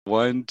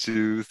1,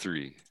 2,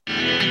 3.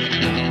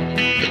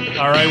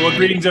 All right. Well,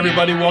 greetings,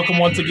 everybody. Welcome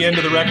once again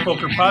to the Rec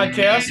Poker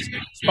Podcast,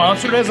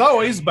 sponsored as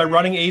always by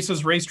Running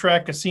Aces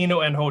Racetrack, Casino,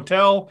 and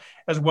Hotel,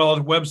 as well as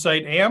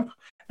website AMP.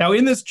 Now,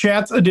 in this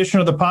chat's edition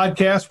of the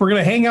podcast, we're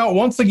going to hang out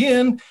once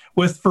again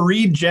with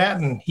Farid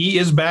Jattin. He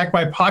is back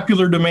by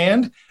popular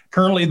demand,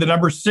 currently the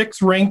number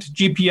 6 ranked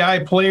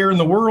GPI player in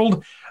the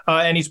world.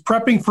 And he's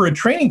prepping for a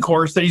training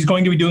course that he's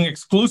going to be doing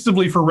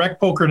exclusively for Rec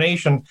Poker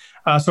Nation.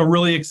 So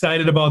really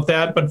excited about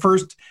that. But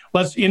first,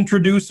 let's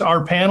introduce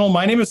our panel.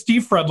 My name is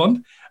Steve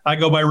Fredlund. I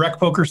go by Rec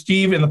Poker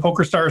Steve in the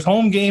PokerStars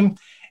home game.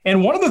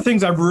 And one of the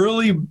things I've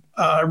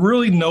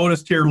really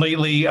noticed here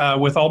lately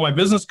with all my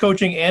business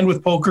coaching and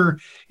with poker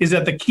is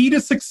that the key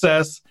to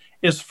success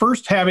is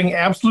first having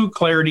absolute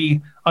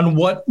clarity on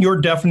what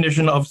your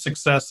definition of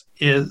success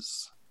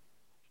is.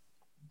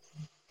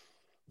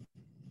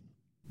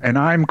 And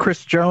I'm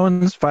Chris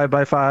Jones,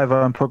 5x5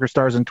 on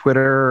PokerStars and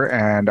Twitter,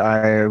 and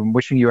I'm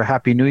wishing you a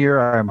happy new year.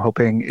 I'm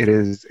hoping it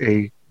is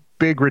a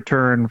big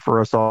return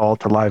for us all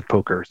to live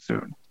poker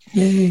soon.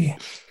 Yay.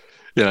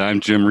 Yeah, I'm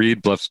Jim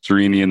Reed, Bluff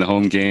Serini in the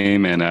home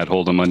game and at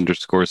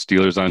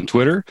Hold'em_Steelers on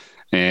Twitter.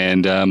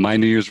 And my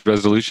New Year's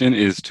resolution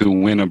is to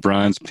win a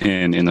bronze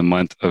pin in the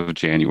month of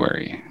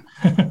January.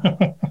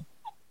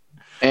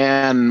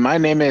 And my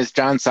name is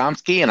John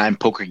Somsky, and I'm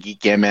Poker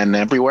Geek MN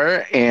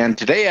everywhere. And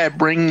today I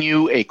bring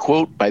you a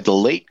quote by the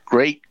late,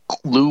 great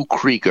Lou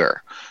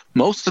Krieger.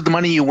 Most of the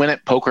money you win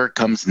at poker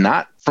comes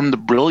not from the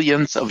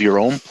brilliance of your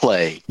own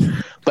play,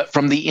 but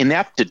from the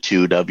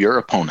ineptitude of your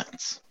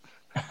opponents.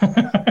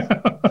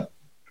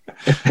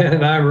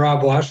 And I'm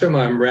Rob Washam.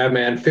 I'm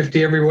Radman50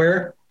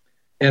 everywhere.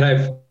 And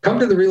I've come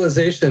to the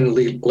realization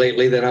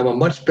lately that I'm a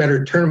much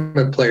better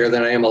tournament player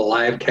than I am a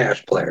live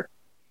cash player.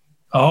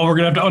 Oh, we're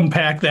going to have to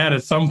unpack that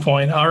at some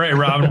point. All right,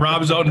 Rob.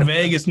 Rob's out in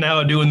Vegas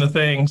now doing the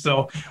thing.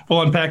 So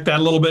we'll unpack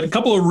that a little bit. A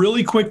couple of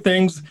really quick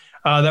things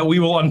that we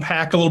will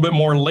unpack a little bit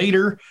more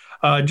later.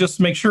 Just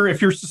make sure if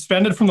you're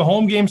suspended from the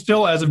home game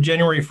still as of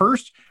January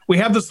 1st, we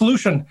have the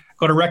solution.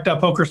 Go to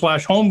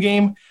rec.poker/home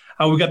game.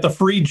 We've got the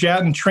free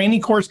Jattin training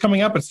course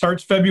coming up. It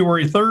starts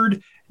February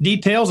 3rd.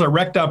 Details are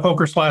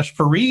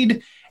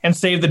rec.poker/Farid. And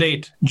save the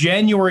date.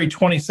 January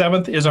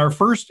 27th is our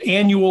first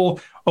annual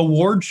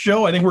award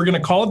show. I think we're going to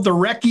call it the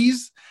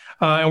Reckies,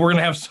 and we're going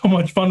to have so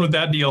much fun with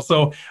that deal.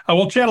 So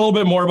we'll chat a little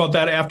bit more about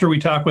that after we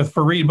talk with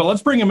Farid. But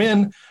let's bring him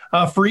in.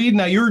 Farid,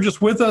 now you were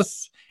just with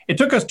us. It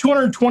took us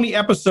 220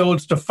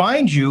 episodes to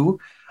find you,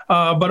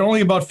 but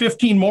only about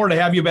 15 more to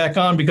have you back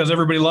on because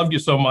everybody loved you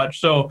so much.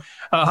 So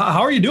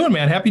how are you doing,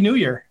 man? Happy New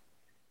Year.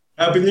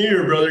 Happy New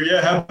Year, brother.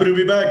 Yeah, happy to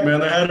be back,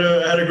 man. I had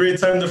a great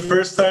time the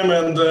first time,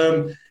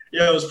 and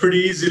yeah, it was pretty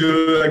easy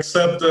to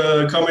accept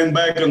coming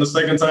back on the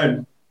second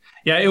time.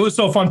 Yeah, it was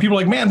so fun. People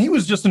were like, man, he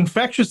was just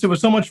infectious. It was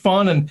so much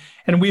fun.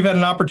 And we've had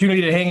an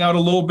opportunity to hang out a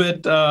little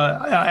bit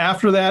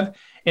after that.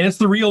 And it's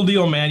the real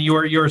deal, man.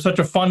 You're such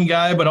a fun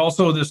guy, but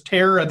also this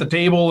terror at the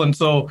table. And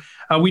so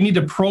we need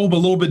to probe a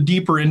little bit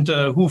deeper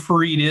into who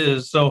Farid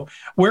is. So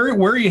where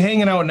are you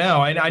hanging out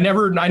now? I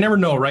never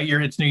know, right?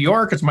 It's New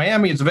York, it's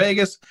Miami, it's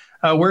Vegas.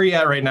 Where are you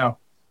at right now?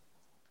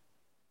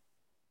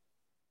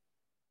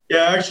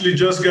 Yeah, I actually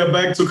just got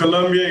back to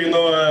Colombia. You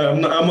know,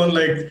 I'm on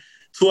like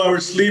 2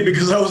 hours sleep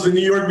because I was in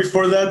New York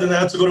before that. Then I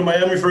had to go to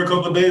Miami for a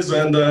couple of days.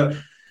 And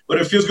but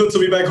it feels good to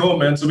be back home,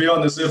 man, to be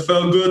honest. It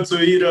felt good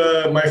to eat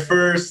my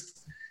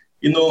first,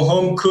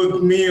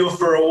 home-cooked meal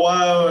for a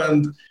while.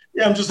 And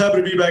yeah, I'm just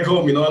happy to be back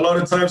home. A lot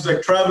of times,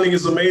 like, traveling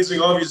is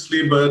amazing,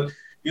 obviously, but,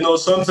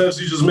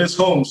 sometimes you just miss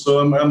home. So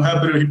I'm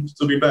happy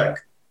to be back.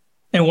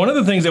 And one of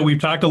the things that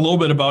we've talked a little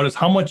bit about is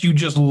how much you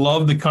just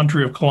love the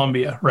country of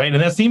Colombia, right?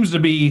 And that seems to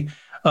be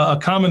a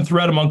common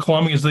thread among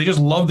Colombians. They just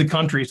love the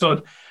country.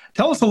 So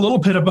tell us a little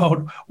bit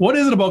about what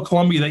is it about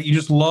Colombia that you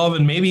just love,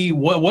 and maybe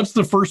what's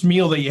the first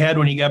meal that you had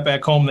when you got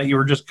back home that you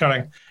were just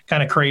kind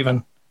of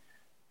craving?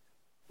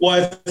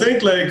 Well, I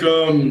think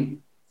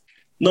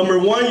number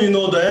one,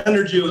 the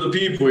energy of the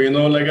people.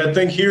 I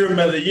think here in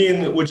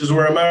Medellin, which is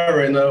where I'm at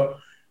right now,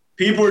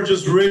 people are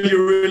just really,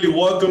 really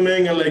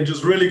welcoming and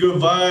just really good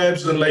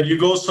vibes. And you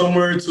go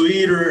somewhere to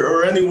eat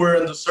or anywhere,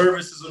 and the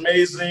service is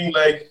amazing.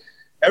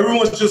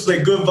 Everyone's just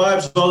good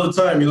vibes all the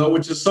time,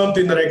 which is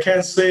something that I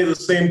can't say the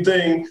same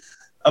thing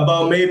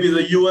about maybe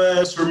the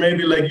US or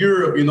maybe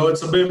Europe.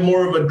 It's a bit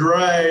more of a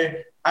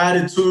dry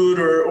attitude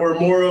or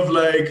more of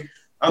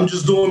I'm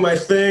just doing my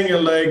thing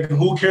and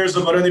who cares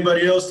about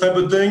anybody else type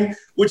of thing,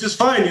 which is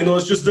fine.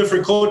 It's just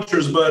different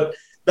cultures. But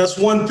that's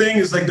one thing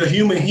is the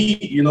human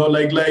heat,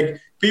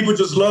 people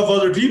just love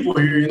other people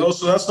here,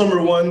 so that's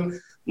number one.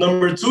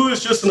 Number two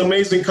is just an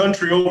amazing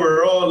country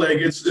overall.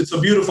 It's a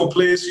beautiful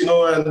place,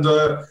 and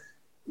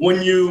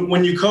when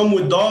you come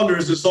with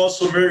dollars, it's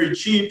also very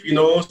cheap,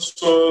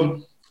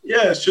 so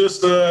yeah, it's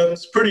just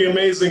it's pretty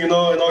amazing in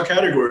all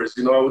categories,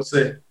 I would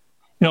say.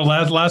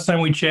 Last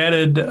time we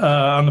chatted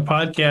on the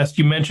podcast,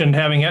 you mentioned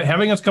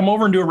having us come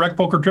over and do a Rec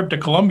Poker trip to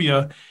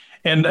Colombia,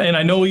 and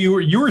I know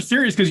you were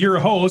serious because you're a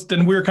host,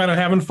 and we were kind of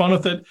having fun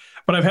with it.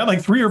 But I've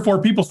had 3 or 4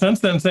 people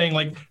since then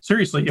saying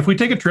seriously, if we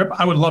take a trip,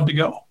 I would love to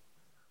go.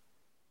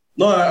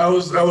 No, I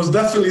was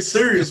definitely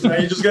serious,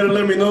 man. You just got to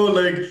let me know,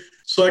 like,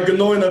 so I can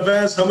know in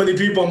advance how many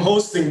people I'm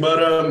hosting. But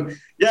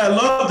yeah, I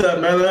love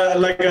that,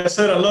 man. Like I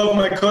said, I love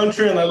my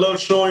country, and I love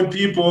showing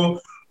people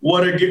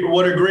what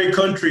a great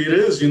country it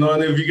is, you know.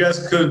 And if you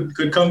guys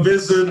could come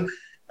visit,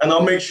 and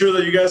I'll make sure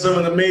that you guys have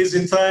an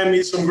amazing time,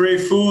 eat some great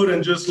food,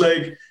 and just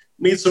like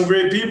meet some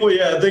great people.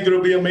 Yeah, I think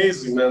it'll be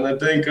amazing, man. I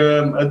think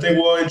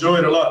we'll enjoy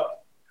it a lot.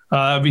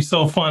 It'd be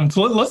so fun.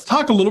 So let's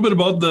talk a little bit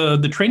about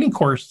the training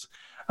course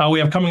we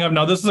have coming up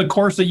now. This is a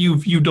course that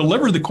you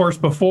delivered the course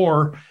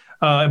before,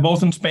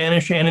 both in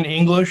Spanish and in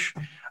English.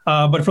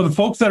 But for the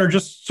folks that are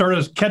just sort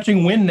of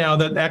catching wind now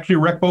that actually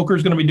Rec Poker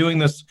is going to be doing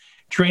this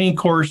training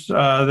course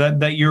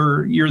that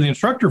you're the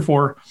instructor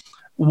for,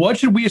 what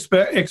should we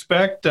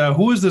expect?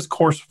 Who is this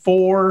course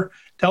for?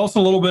 Tell us a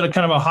little bit of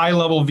kind of a high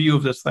level view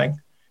of this thing.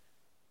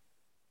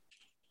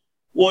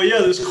 Well, yeah,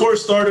 this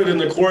course started in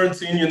the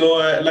quarantine. You know,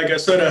 like I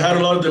said, I had a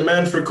lot of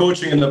demand for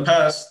coaching in the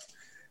past,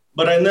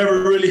 but I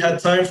never really had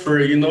time for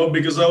it, you know,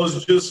 because I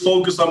was just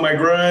focused on my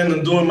grind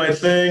and doing my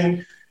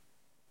thing.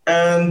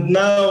 And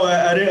now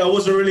I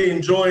wasn't really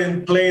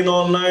enjoying playing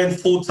online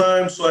full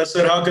time. So I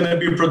said, how can I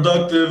be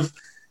productive,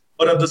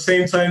 but at the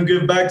same time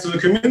give back to the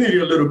community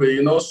a little bit,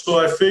 you know? So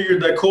I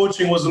figured that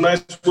coaching was a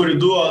nice way to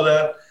do all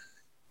that.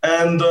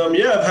 And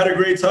yeah, I've had a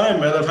great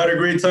time, man. I've had a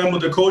great time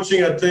with the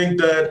coaching. I think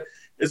that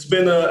it's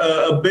been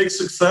a big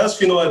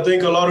success. You know, I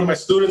think a lot of my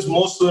students,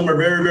 most of them are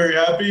very, very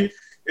happy,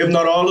 if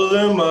not all of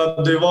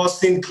them. They've all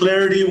seen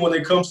clarity when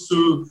it comes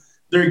to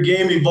their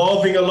game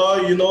evolving a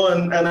lot, you know,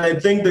 and I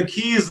think the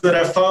key is that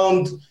I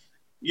found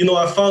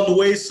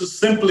ways to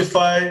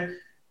simplify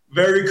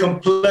very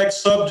complex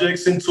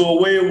subjects into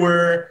a way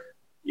where,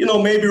 you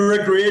know, maybe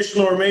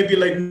recreational or maybe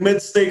like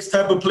mid-stakes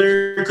type of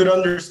player could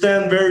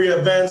understand very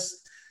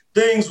advanced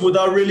things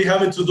without really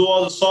having to do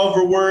all the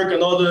solver work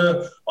and all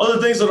the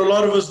other things that a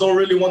lot of us don't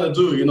really want to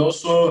do, you know?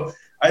 So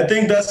I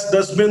think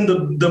that's been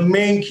the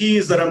main key,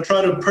 is that I'm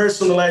trying to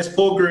personalize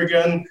poker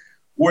again,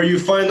 where you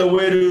find a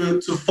way to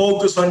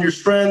focus on your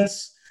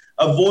strengths,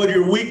 avoid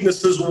your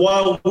weaknesses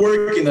while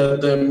working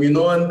at them, you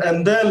know?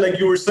 And then, like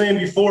you were saying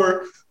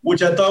before,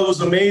 which I thought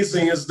was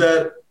amazing, is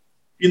that,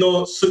 you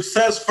know,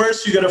 success,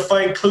 first you got to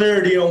find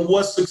clarity on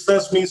what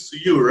success means to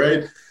you,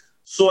 right?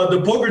 So at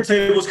the poker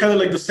table, it's kind of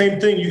like the same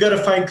thing. You got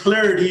to find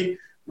clarity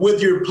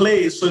with your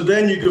plays, so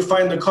then you can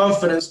find the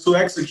confidence to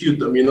execute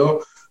them, you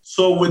know?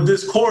 So with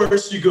this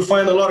course, you can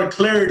find a lot of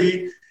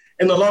clarity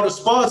in a lot of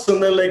spots.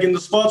 And then like in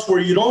the spots where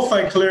you don't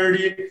find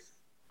clarity,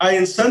 I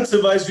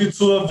incentivize you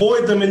to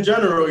avoid them in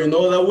general, you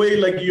know? That way,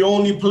 like, you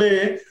only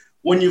play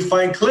when you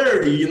find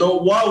clarity, you know,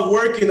 while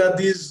working at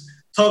these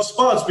tough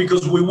spots,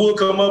 because we will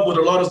come up with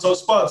a lot of tough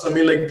spots. I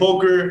mean, like,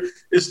 poker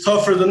is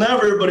tougher than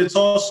ever, but it's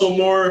also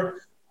more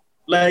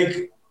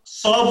like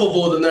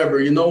solvable than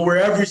ever, you know, where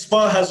every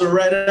spot has a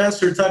right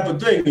answer type of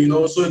thing, you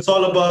know? So it's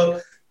all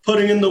about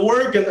putting in the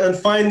work and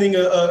finding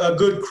a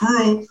good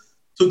crew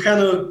to kind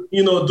of,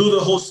 you know, do the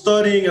whole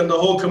studying and the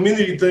whole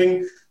community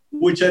thing,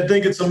 which I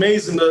think it's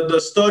amazing. The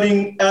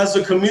studying as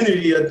a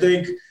community, I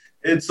think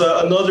it's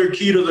another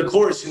key to the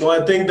course. You know,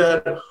 I think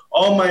that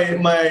all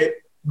my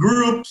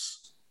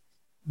groups,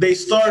 they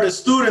start as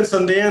students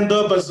and they end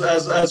up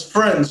as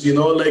friends, you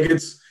know, like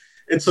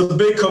it's a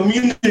big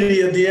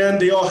community at the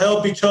end. They all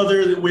help each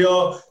other. We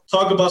all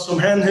talk about some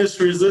hand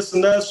histories, this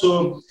and that.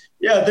 So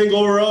yeah, I think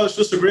overall it's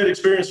just a great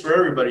experience for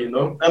everybody, you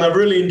know, and I've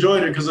really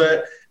enjoyed it because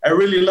I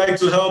really like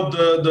to help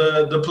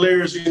the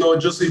players, you know,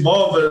 just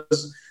evolve.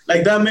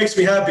 Like, that makes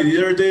me happy. The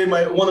other day,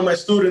 one of my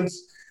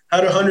students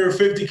had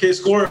 150K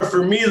score.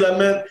 For me, that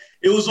meant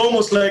it was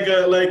almost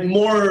like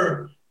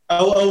more.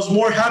 I was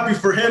more happy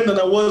for him than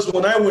I was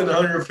when I win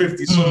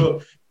 150.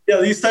 So yeah,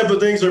 these type of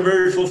things are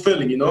very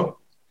fulfilling, you know.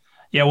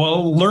 Yeah,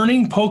 well,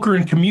 learning poker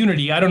in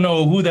community, I don't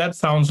know who that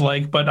sounds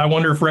like, but I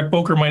wonder if Rec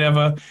Poker might have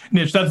a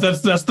niche.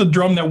 That's the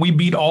drum that we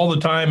beat all the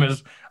time,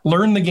 is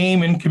learn the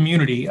game in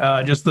community.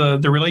 Just the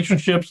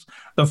relationships,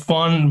 the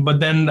fun, but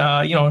then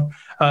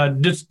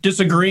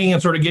disagreeing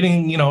and sort of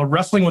getting, you know,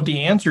 wrestling with the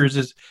answers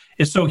is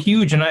so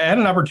huge. And I had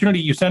an opportunity.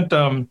 You sent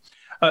a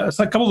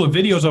couple of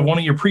videos of one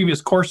of your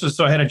previous courses,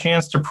 so I had a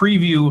chance to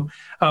preview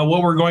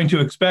what we're going to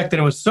expect, and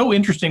it was so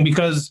interesting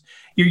because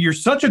you're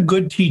such a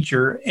good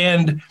teacher,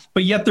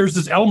 but yet there's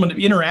this element of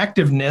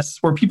interactiveness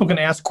where people can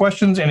ask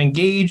questions and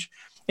engage,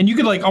 and you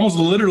could like almost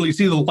literally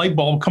see the light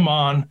bulb come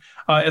on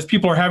as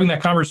people are having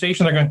that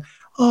conversation. They're going,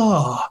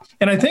 oh,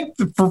 and I think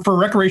for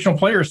recreational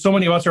players, so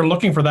many of us are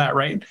looking for that,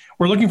 right?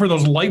 We're looking for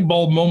those light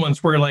bulb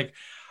moments where like,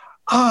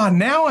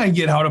 now I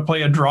get how to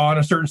play a draw in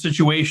a certain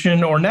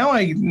situation, or now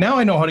I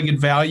know how to get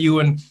value.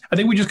 And I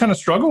think we just kind of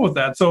struggle with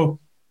that. So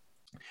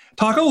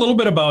talk a little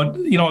bit about,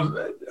 you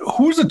know,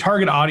 who's the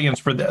target audience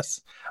for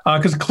this?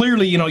 Because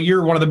clearly, you know,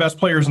 you're one of the best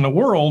players in the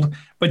world,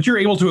 but you're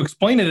able to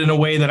explain it in a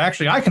way that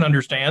actually I can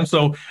understand.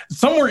 So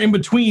somewhere in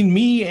between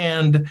me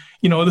and,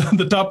 you know,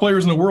 the top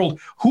players in the world,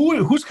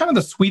 who's kind of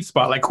the sweet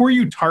spot? Like, who are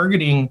you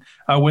targeting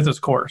with this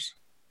course?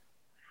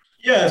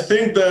 Yeah, I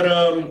think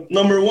that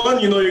number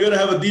one, you know, you got to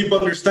have a deep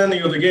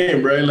understanding of the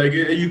game, right? Like,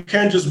 you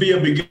can't just be a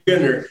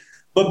beginner.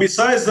 But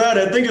besides that,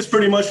 I think it's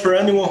pretty much for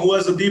anyone who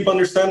has a deep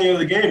understanding of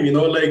the game.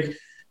 Like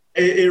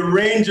it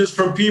ranges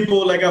from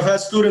people, like I've had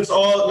students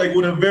all like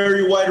with a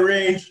very wide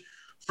range,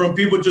 from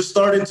people just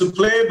starting to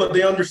play, but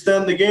they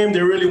understand the game,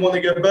 they really want to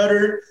get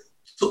better,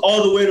 to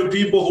all the way to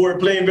people who are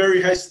playing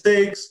very high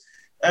stakes.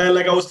 And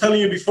like I was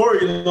telling you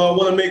before, I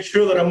want to make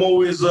sure that I'm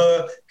always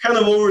kind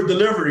of over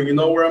delivering,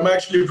 where I'm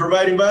actually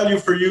providing value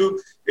for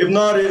you. If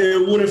not,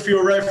 it wouldn't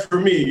feel right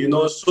for me,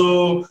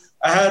 So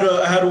I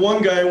had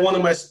one guy in one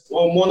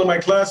of my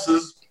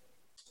classes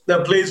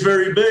that plays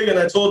very big, and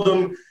I told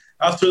him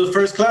after the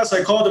first class,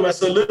 I called him. I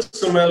said,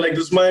 "Listen, man, like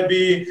this might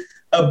be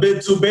a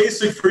bit too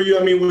basic for you.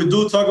 I mean, we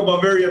do talk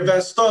about very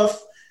advanced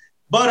stuff,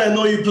 but I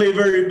know you play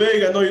very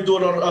big. I know you do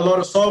a lot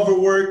of solver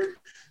work.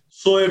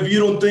 So if you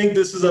don't think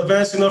this is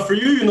advanced enough for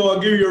you, I'll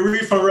give you a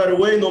refund right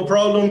away, no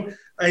problem."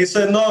 And he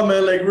said, "No,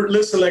 man, like,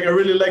 listen, like, I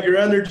really like your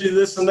energy,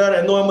 this and that.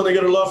 I know I'm going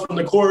to get a lot from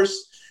the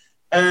course."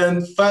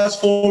 And fast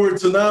forward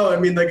to now, I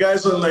mean, the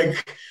guy's on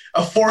like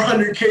a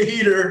 400K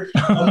heater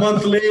a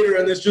month later,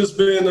 and it's just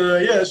been,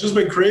 it's just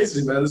been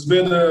crazy, man. It's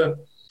been,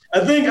 I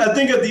think at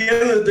the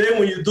end of the day,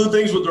 when you do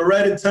things with the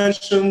right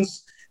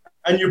intentions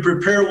and you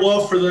prepare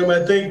well for them,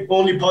 I think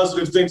only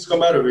positive things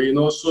come out of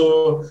it,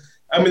 So,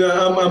 I mean,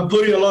 I'm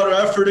putting a lot of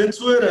effort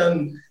into it,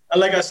 and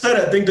like I said,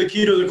 I think the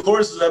key to the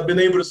course is I've been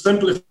able to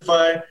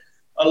simplify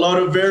a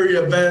lot of very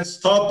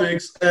advanced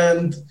topics,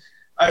 and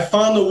I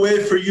found a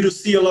way for you to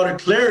see a lot of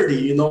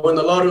clarity, in a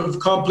lot of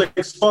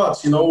complex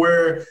spots,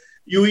 where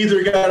you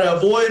either got to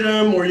avoid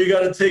them or you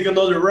got to take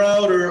another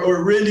route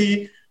or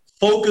really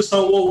focus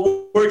on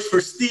what works for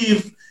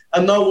Steve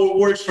and not what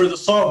works for the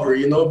solver,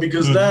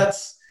 because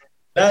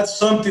that's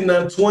something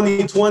that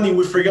 2020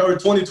 we forgot, or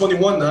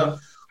 2021 now,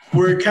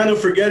 we're kind of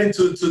forgetting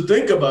to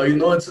think about,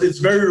 it's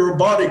very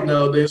robotic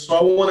nowadays. So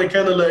I want to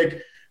kind of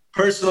like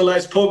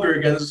personalize poker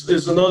again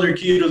is another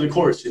key to the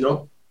course,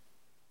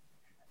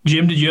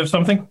 Jim, did you have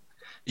something?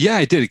 Yeah,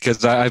 I did,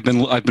 because I've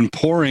been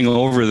poring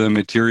over the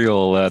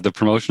material, the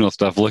promotional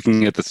stuff,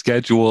 looking at the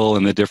schedule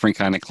and the different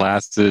kind of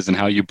classes and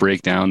how you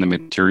break down the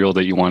material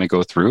that you want to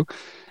go through.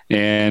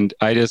 And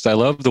I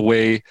love the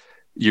way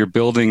you're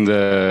building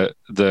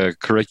the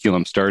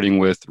curriculum, starting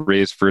with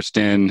raise first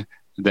in,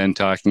 then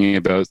talking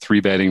about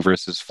 3-betting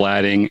versus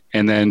flatting,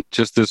 and then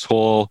just this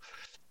whole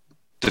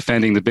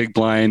defending the big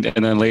blind,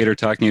 and then later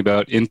talking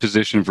about in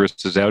position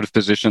versus out of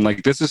position.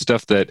 Like, this is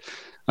stuff that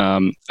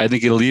I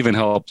think it'll even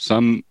help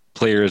some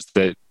players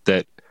that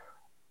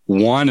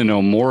want to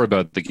know more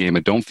about the game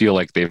and don't feel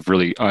like they've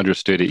really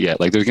understood it yet.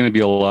 Like, there's going to be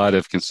a lot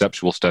of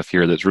conceptual stuff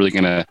here that's really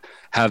going to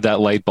have that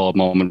light bulb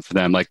moment for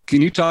them. Like,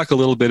 can you talk a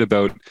little bit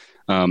about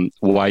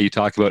why you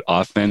talk about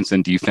offense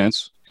and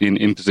defense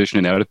in position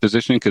and out of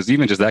position? Because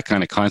even just that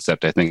kind of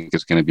concept, I think,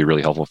 is going to be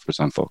really helpful for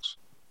some folks.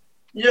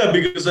 Yeah,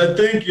 because I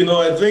think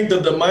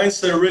that the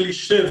mindset really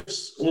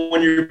shifts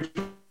when you're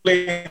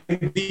playing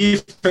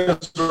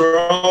defense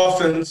or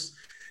offense,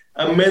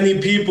 and many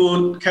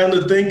people kind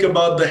of think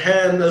about the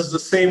hand as the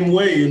same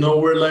way,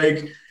 where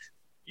like,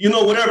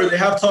 whatever, they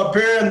have top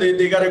pair and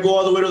they got to go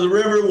all the way to the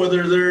river,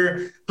 whether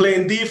they're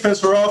playing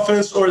defense or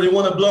offense, or they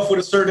want to bluff with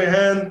a certain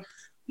hand,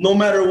 no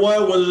matter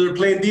what, whether they're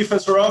playing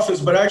defense or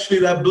offense. But actually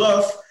that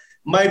bluff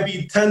might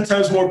be 10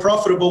 times more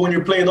profitable when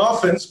you're playing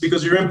offense,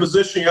 because you're in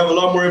position, you have a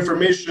lot more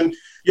information,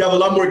 you have a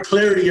lot more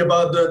clarity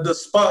about the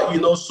spot,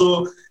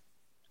 So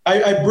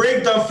I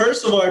break down,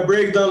 first of all,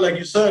 like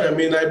you said,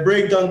 I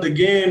break down the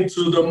game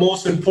to the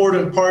most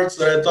important parts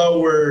that I thought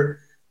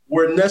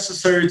were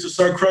necessary to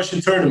start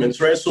crushing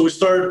tournaments, right? So we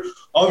start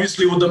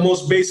obviously with the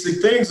most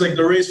basic things, like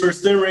the raise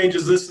first in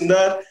ranges, this and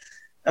that.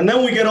 And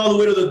then we get all the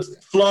way to the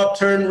flop,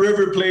 turn,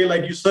 river play,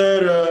 like you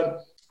said,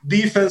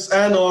 defense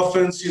and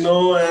offense,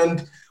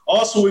 and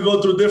also we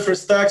go through different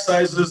stack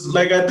sizes.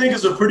 Like, I think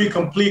it's a pretty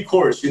complete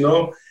course,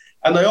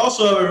 And I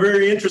also have a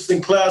very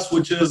interesting class,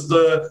 which is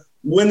the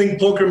winning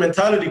poker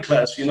mentality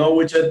class,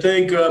 which I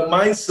think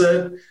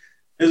mindset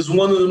is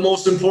one of the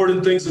most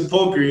important things in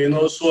poker,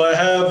 So I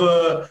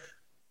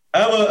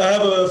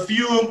have a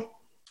few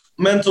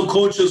mental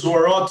coaches who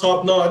are all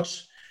top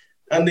notch,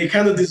 and they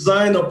kind of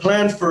design a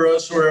plan for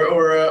us or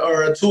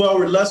a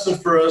 2-hour lesson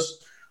for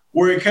us,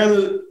 where it kind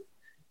of,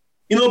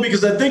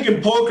 because I think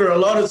in poker, a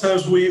lot of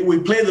times we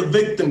play the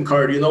victim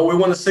card, we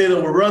want to say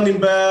that we're running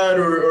bad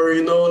or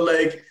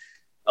like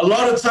a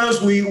lot of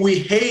times we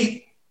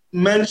hate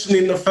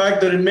mentioning the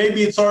fact that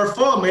maybe it's our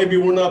fault. Maybe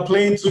we're not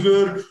playing too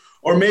good,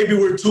 or maybe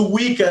we're too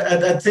weak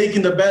at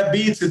taking the bad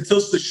beats. It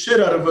tilts the shit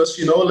out of us,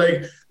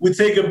 like we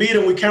take a beat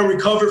and we can't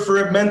recover for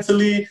it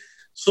mentally.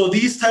 So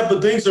these type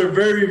of things are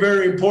very,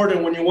 very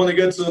important when you want to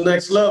get to the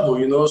next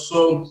level,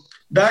 So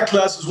that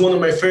class is one of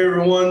my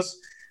favorite ones.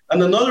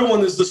 And another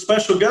one is the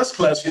special guest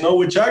class,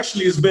 which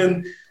actually has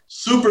been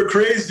super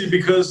crazy,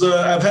 because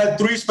I've had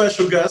 3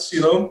 special guests,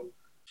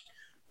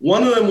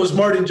 One of them was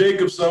Martin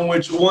Jacobson,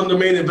 which won the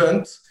main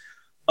event.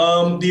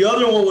 The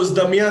other one was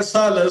Damian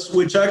Salas,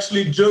 which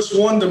actually just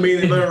won the main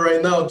event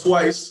right now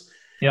twice.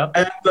 Yeah.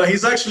 And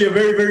he's actually a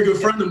very, very good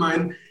friend of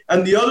mine.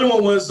 And the other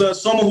one was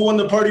someone who won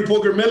the Party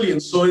Poker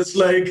Millions. So it's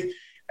like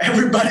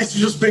everybody's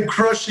just been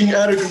crushing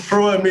out of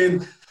control.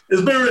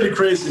 it's been really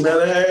crazy, man.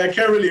 I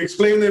can't really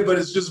explain it, but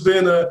it's just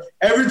been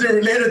everything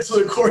related to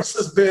the course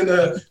has been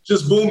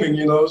just booming.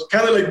 You know, it's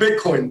kind of like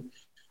Bitcoin.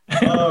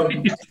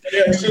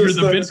 You're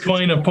the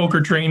Bitcoin of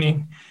poker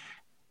training.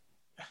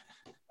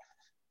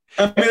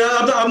 I mean,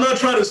 I'm not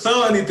trying to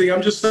sell anything.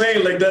 I'm just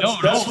saying, like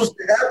that's what's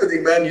been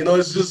happening, man. You know,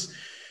 it's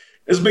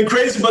been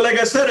crazy. But like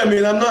I said, I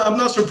mean, I'm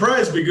not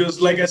surprised because,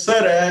 like I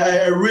said,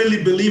 I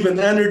really believe in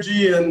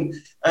energy and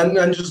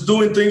just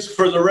doing things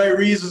for the right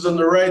reasons and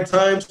the right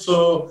time.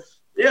 So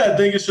yeah, I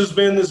think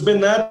it's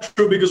been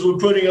natural because we're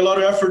putting a lot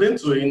of effort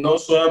into it. You know,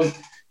 so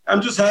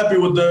I'm just happy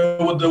with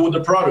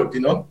the product.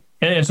 You know.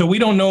 And so we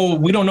don't know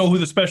who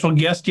the special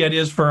guest yet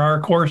is for our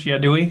course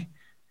yet, do we?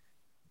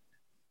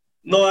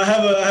 No, I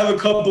have a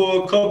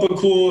couple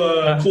cool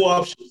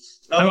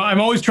options.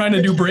 I'm always trying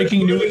to do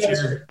breaking news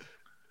here.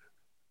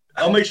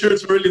 I'll make sure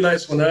it's a really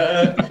nice one.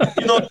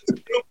 You know,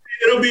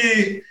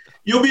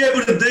 you'll be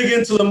able to dig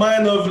into the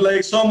mind of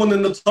like someone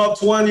in the top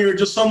 20 or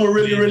just someone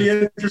really, really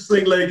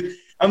interesting. Like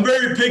I'm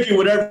very picky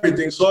with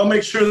everything, so I'll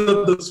make sure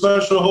that the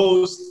special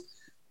host,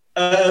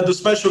 the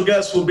special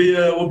guest will be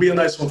a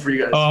nice one for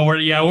you guys. Oh,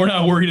 we're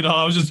not worried at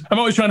all. I'm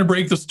always trying to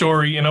break the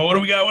story. You know, what do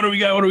we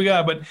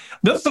got? But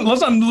let's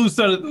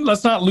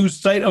not lose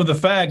sight of the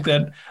fact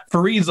that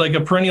Fareed's like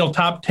a perennial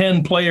top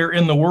 10 player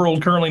in the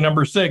world, currently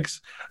number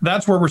 6.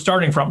 That's where we're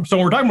starting from. So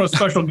when we're talking about a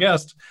special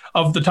guest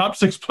of the top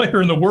 6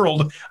 player in the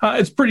world,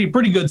 it's pretty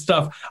good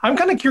stuff. I'm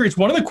kind of curious.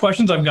 One of the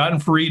questions I've gotten,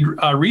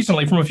 Fareed,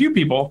 recently from a few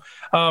people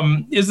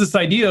is this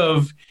idea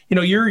of, you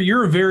know,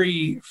 you're a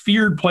very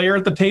feared player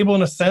at the table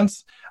in a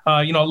sense.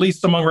 You know, at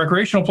least among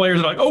recreational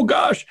players, are like, oh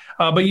gosh,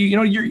 but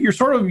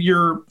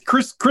you're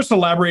Chris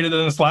elaborated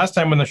on this last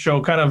time on the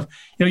show. Kind of,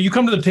 you know, you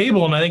come to the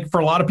table, and I think for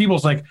a lot of people,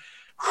 it's like,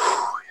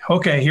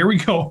 okay, here we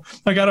go.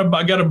 I gotta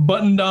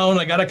button down.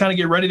 I gotta kind of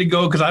get ready to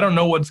go because I don't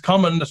know what's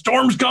coming. The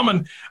storm's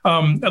coming.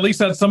 At least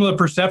that's some of the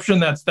perception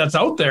that's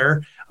out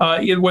there.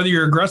 Whether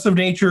you're aggressive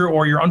nature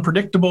or you're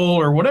unpredictable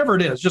or whatever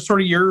it is, just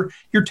sort of your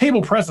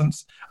table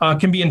presence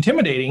can be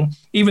intimidating,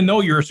 even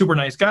though you're a super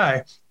nice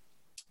guy.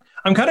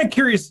 I'm kind of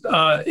curious,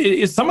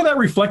 is some of that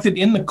reflected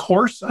in the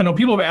course? I know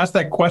people have asked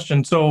that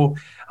question. So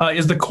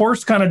is the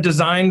course kind of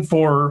designed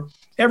for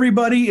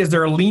everybody? Is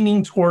there a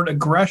leaning toward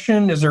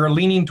aggression? Is there a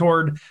leaning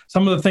toward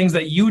some of the things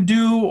that you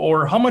do?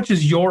 Or how much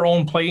is your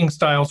own playing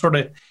style sort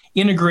of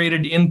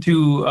integrated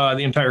into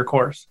the entire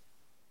course?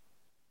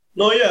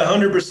 No, yeah,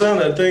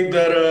 100%. I think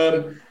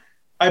that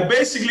I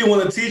basically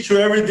want to teach you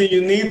everything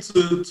you need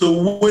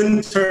to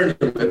win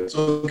tournaments.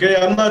 Okay,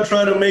 I'm not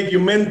trying to make you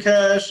min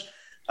cash.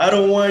 I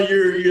don't want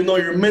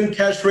your min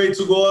cash rate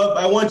to go up.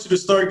 I want you to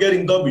start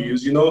getting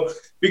W's, you know,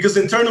 because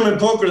in tournament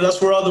poker, that's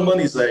where all the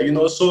money's at, you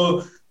know.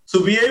 So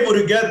to be able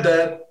to get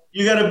that,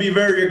 you got to be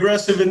very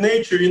aggressive in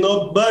nature, you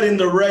know, but in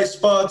the right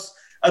spots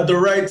at the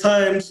right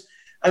times.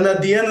 And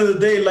at the end of the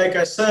day, like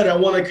I said, I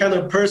want to kind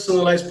of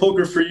personalize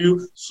poker for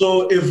you.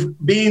 So if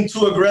being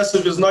too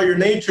aggressive is not your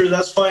nature,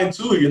 that's fine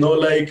too, you know.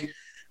 Like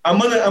I'm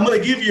gonna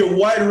give you a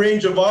wide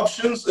range of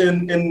options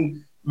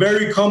in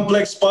very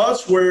complex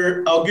spots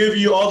where I'll give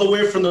you all the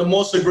way from the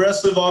most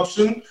aggressive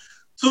option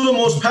to the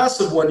most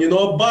passive one, you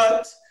know,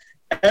 but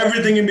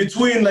everything in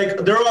between, like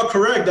they're all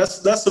correct.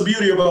 That's the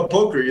beauty about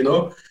poker, you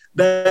know,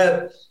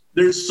 that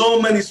there's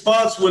so many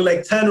spots with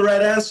like 10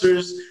 right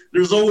answers.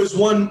 There's always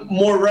one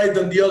more right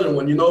than the other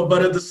one, you know,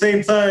 but at the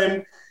same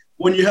time,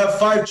 when you have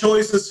 5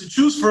 choices to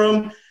choose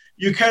from,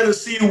 you kind of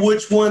see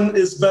which one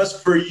is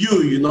best for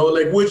you, you know,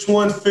 like which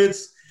one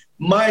fits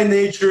my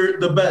nature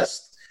the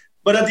best.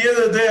 But at the end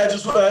of the day, I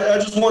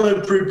just want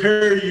to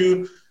prepare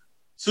you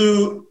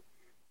to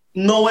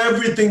know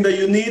everything that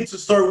you need to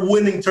start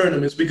winning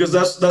tournaments, because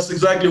that's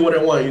exactly what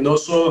I want, you know.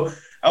 So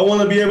I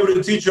want to be able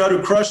to teach you how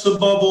to crush the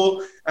bubble,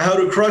 and how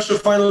to crush a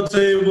final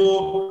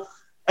table,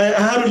 and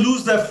how to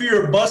lose that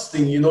fear of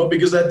busting, you know,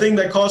 because I think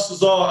that costs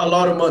us all a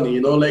lot of money,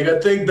 you know. Like I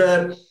think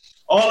that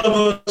all of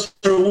us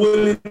are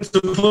willing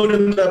to put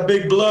in that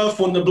big bluff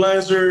when the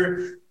blinds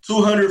are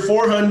 200,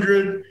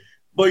 400.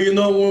 But, you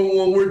know,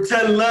 when we're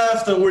 10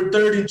 left and we're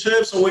 30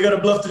 chips and we got to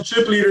bluff the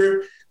chip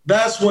leader,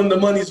 that's when the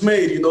money's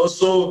made, you know.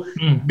 So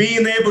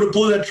being able to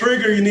pull that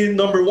trigger, you need,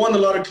 number one, a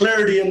lot of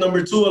clarity, and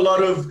number two, a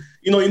lot of,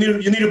 you know, you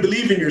need to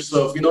believe in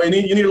yourself. You know, you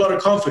need a lot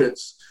of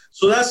confidence.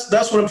 So that's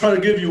what I'm trying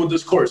to give you with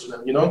this course,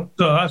 man, you know?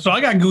 So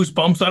I got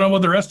goosebumps. I don't know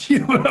about the rest of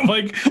you, but I'm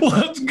like,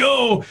 let's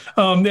go.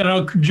 You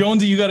know,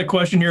 Jonesy, you got a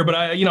question here,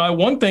 but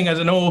one thing, as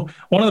I know,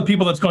 one of the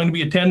people that's going to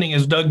be attending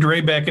is Doug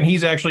Drabeck, and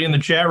he's actually in the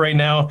chat right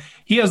now.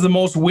 He has the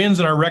most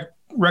wins in our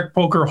rec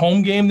poker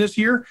home game this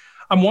year.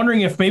 I'm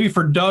wondering if maybe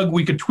for Doug,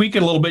 we could tweak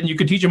it a little bit and you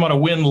could teach him how to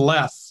win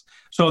less.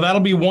 So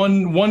that'll be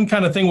one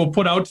kind of thing we'll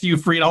put out to you,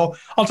 Fareed.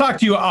 I'll talk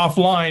to you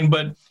offline,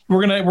 but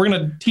we're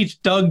gonna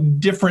teach Doug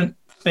different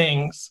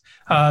things.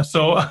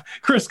 So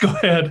Chris, go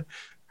ahead.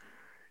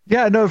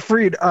 Yeah, no,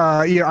 Fareed.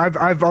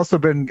 I've also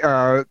been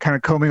kind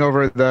of combing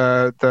over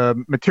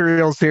the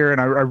materials here,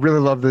 and I really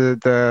love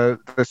the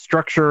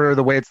structure,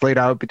 the way it's laid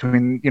out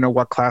between, you know,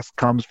 what class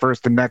comes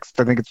first and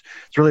next. I think it's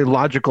really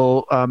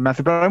logical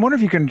method. But I wonder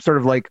if you can sort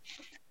of like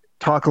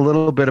talk a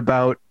little bit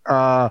about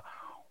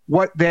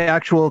what the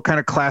actual kind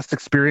of class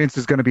experience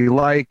is going to be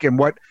like, and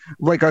what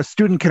like a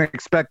student can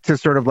expect to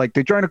sort of like,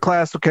 they join a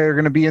class, okay, they're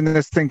going to be in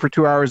this thing for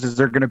 2 hours. Is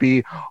there going to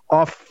be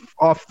off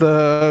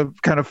the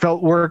kind of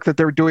felt work that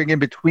they're doing in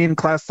between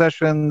class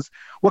sessions?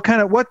 What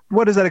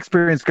is that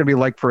experience going to be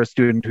like for a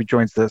student who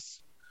joins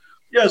this?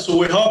 Yeah, so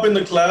we hop in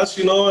the class,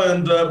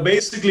 and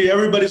basically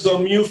everybody's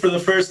on mute for the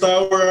first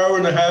hour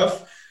and a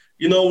half,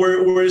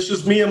 where it's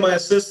just me and my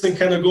assistant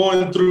kind of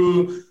going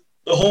through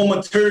the whole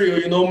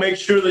material, make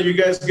sure that you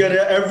guys get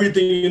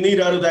everything you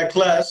need out of that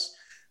class.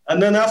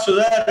 And then after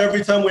that,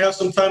 every time we have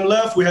some time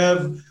left, we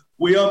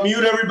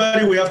unmute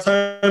everybody. We have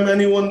time.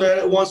 Anyone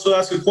that wants to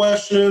ask a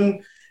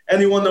question,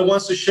 anyone that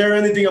wants to share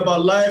anything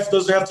about life,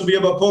 doesn't have to be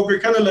about poker,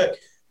 kind of like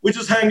we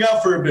just hang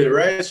out for a bit,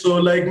 right? So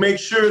like make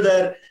sure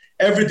that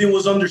everything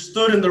was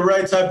understood in the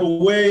right type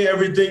of way.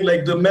 Everything,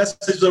 like the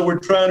message that we're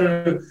trying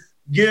to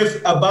give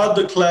about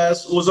the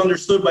class was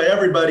understood by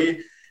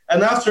everybody.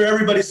 And after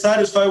everybody's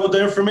satisfied with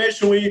the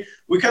information, we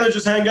kind of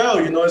just hang out.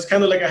 It's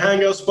kind of like a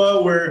hangout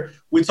spot where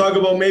we talk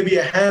about maybe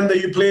a hand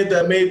that you played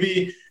that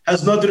maybe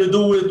has nothing to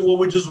do with what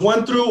we just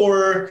went through,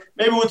 or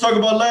maybe we talk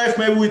about life.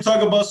 Maybe we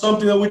talk about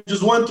something that we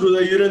just went through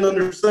that you didn't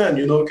understand,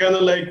 kind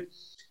of like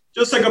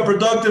just like a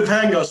productive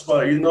hangout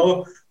spot,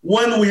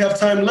 when we have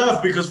time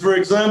left. Because, for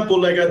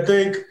example, like I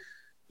think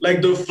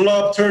like the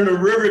flop, turn,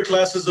 and river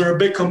classes are a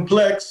bit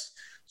complex.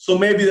 So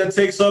maybe that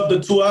takes up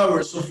the 2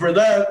 hours. So for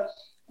that,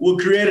 we'll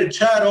create a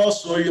chat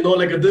also,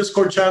 like a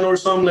Discord channel or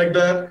something like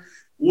that,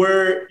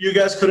 where you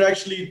guys could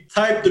actually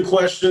type the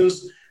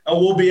questions and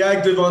we'll be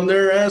active on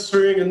there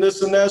answering and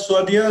this and that. So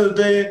at the end of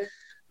the day,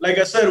 like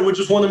I said, we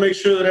just want to make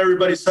sure that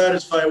everybody's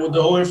satisfied with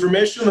the whole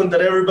information and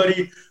that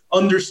everybody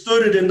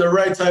understood it in the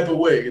right type of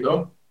way,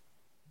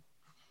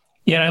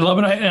 Yeah, and I love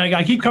it.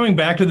 I keep coming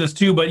back to this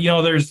too, but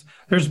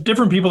there's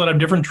different people that have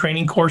different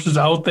training courses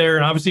out there,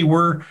 and obviously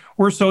we're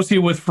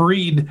associated with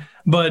Fareed,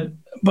 but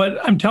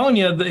I'm telling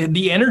you,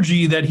 the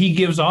energy that he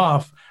gives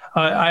off.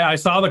 I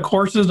saw the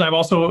courses, and I've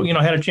also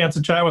had a chance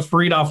to chat with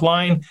Fareed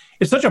offline.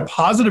 It's such a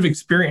positive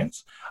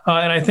experience,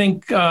 and I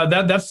think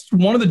that's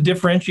one of the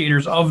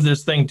differentiators of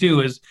this thing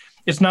too. Is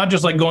it's not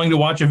just like going to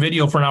watch a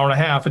video for an hour and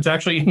a half. It's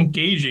actually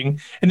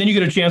engaging. And then you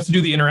get a chance to do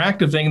the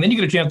interactive thing. And then you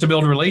get a chance to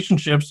build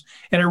relationships.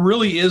 And it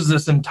really is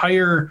this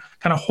entire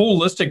kind of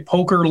holistic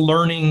poker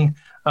learning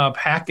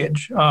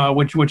package,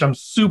 which I'm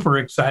super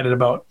excited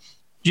about.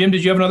 Jim,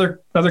 did you have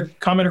another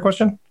comment or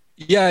question?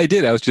 Yeah, I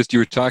did. You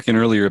were talking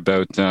earlier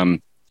about,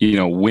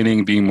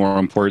 winning being more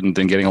important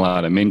than getting a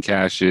lot of min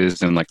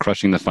cashes and like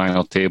crushing the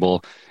final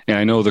table. And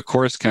I know the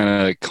course kind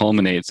of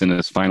culminates in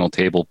this final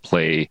table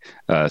play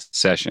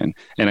session.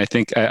 And I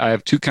think I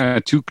have two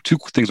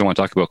things I want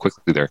to talk about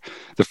quickly there.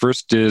 The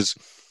first is,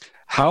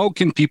 how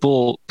can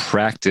people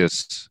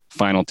practice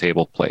final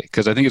table play?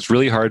 Because I think it's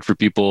really hard for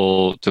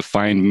people to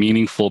find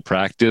meaningful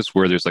practice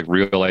where there's like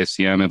real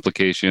ICM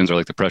implications or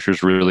like the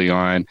pressure's really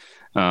on.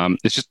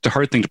 It's just a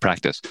hard thing to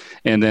practice.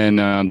 And then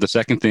the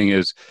second thing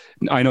is,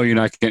 I know you're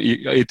not going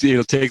to,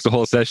 it takes a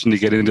whole session to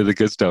get into the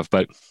good stuff,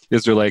 but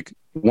is there like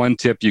one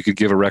tip you could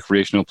give a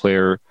recreational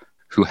player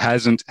who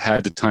hasn't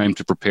had the time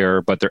to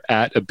prepare, but they're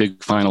at a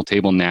big final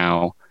table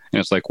now? And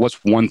it's like,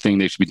 what's one thing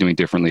they should be doing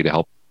differently to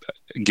help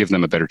give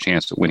them a better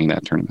chance at winning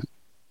that tournament?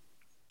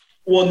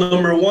 Well,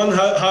 number one,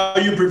 how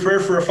you prepare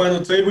for a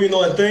final table,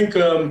 I think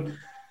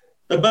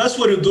the best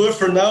way to do it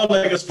for now,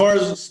 like as far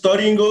as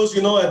studying goes,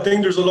 I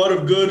think there's a lot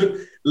of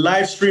good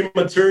live stream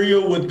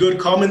material with good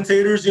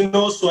commentators,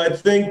 so I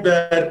think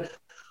that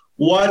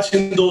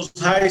watching those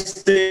high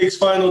stakes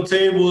final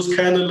tables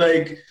kind of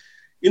like,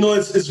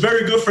 it's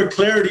very good for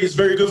clarity. It's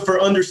very good for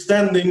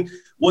understanding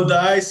what the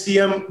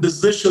ICM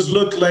decisions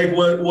look like,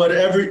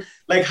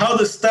 how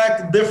the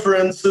stack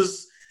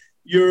differences,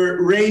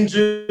 your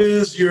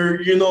ranges, your,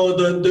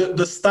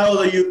 the style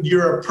that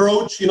your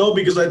approach,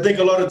 because I think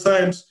a lot of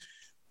times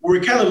we're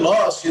kind of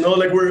lost,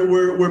 like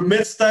we're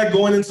mid-stack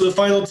going into the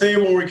final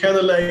table and we're kind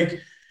of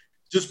like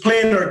just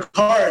playing our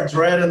cards,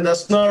 right? And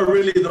that's not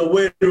really the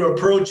way to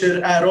approach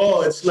it at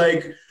all. It's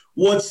like,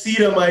 what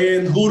seat am I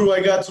in? Who do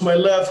I got to my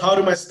left? How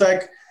do my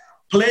stack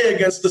play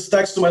against the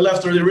stacks to my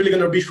left? Are they really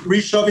going to be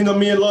reshoving on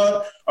me a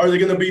lot? Are they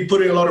going to be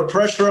putting a lot of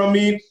pressure on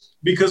me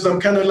because I'm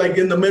kind of like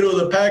in the middle of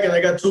the pack and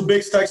I got two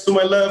big stacks to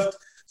my left?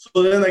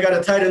 So then I got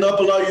to tighten up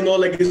a lot,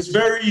 it's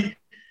very...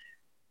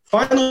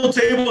 Final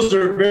tables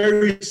are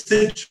very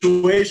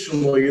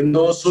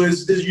situational, so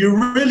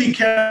you really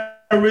can't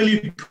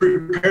really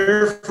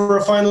prepare for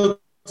a final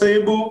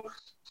table.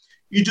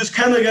 You just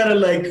kind of got to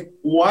like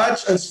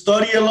watch and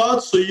study a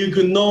lot so you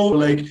can know,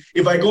 like,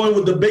 if I go in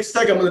with the big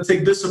stack, I'm going to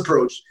take this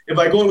approach. If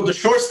I go in with the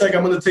short stack,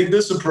 I'm going to take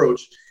this approach.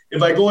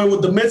 If I go in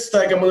with the mid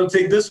stack, I'm going to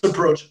take this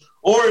approach.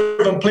 Or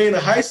if I'm playing a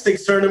high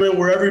stakes tournament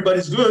where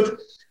everybody's good,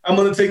 I'm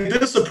going to take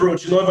this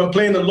approach. If I'm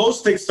playing a low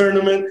stakes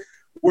tournament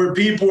where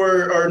people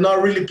are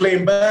not really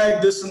playing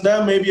back, this and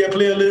that, maybe I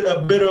play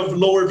a bit of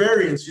lower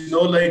variance,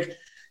 like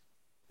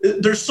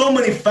there's so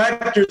many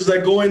factors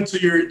that go into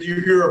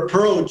your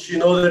approach,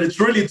 that it's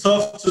really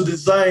tough to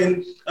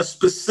design a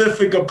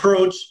specific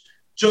approach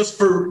just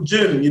for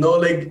Jim,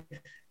 like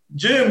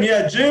Jim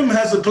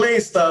has a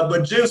playing style,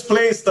 but Jim's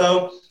playing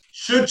style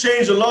should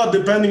change a lot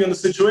depending on the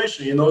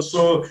situation, you know.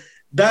 So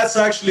that's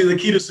actually the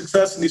key to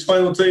success in these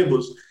final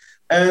tables.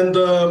 And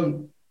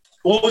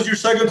what was your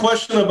second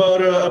question about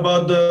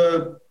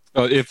the?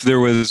 If there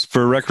was,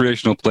 for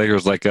recreational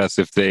players like us,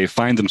 if they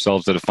find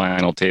themselves at a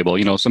final table,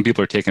 you know, some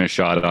people are taking a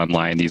shot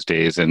online these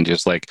days, and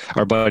just like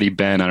our buddy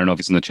Ben, I don't know if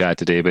he's in the chat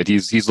today, but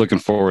he's looking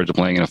forward to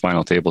playing in a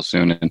final table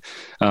soon.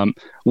 And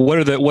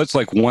what's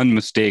like one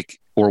mistake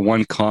or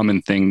one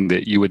common thing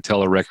that you would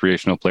tell a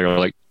recreational player,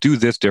 like do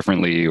this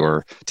differently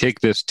or take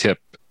this tip,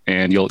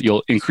 and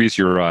you'll increase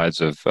your odds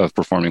of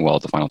performing well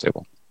at the final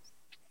table?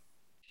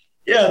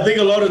 Yeah, I think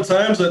a lot of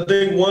times, I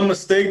think one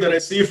mistake that I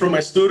see from my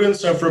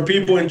students and from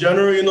people in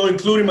general, you know,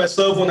 including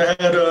myself when I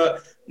had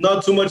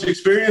not too much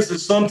experience,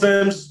 is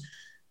sometimes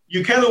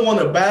you kind of want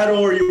to battle,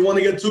 or you want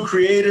to get too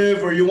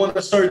creative, or you want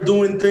to start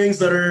doing things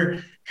that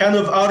are kind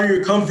of out of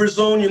your comfort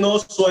zone, you know.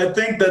 So I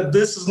think that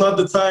this is not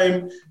the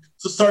time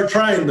to start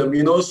trying them,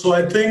 you know. So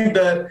I think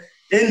that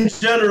in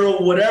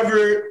general,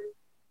 whatever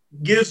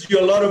gives you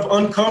a lot of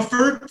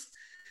uncomfort,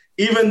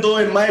 even though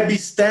it might be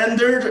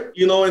standard,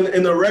 you know,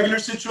 in a regular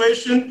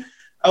situation,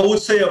 I would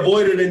say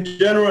avoid it in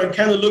general and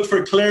kind of look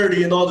for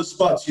clarity in all the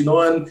spots, you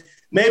know. And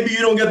maybe you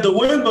don't get the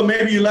win, but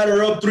maybe you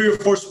ladder up 3 or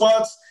 4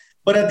 spots.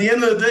 But at the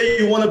end of the day,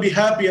 you want to be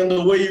happy on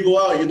the way you go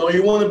out. You know,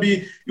 you want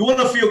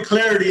to feel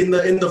clarity in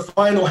the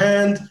final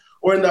hand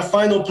or in that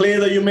final play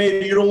that you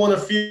made. You don't want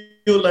to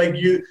feel like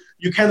you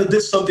kind of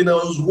did something that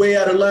was way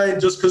out of line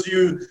just because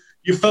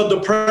you felt the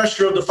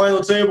pressure of the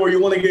final table, or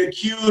you want to get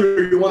cute,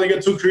 or you want to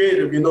get too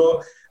creative, you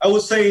know. I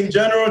would say in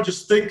general,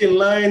 just stick in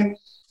line,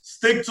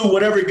 stick to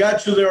whatever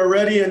got you there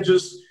already, and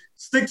just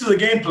stick to the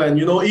game plan,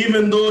 you know.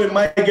 Even though it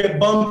might get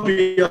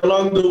bumpy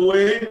along the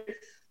way,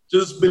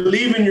 just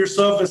believe in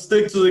yourself and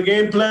stick to the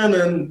game plan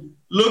and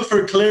look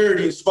for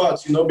clarity in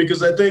spots, you know,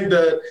 because I think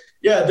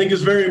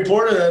it's very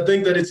important. I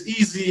think that it's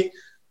easy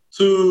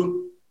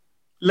to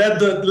let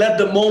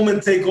the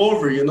moment take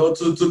over, you know,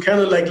 to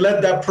kind of like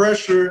let that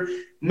pressure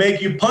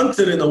make you punt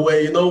it in a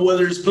way, you know,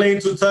 whether it's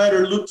playing too tight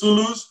or too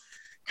loose,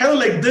 kind of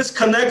like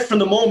disconnect from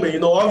the moment, you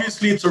know.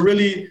 Obviously it's a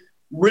really,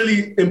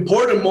 really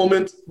important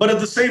moment, but at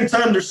the same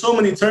time, there's so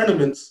many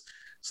tournaments.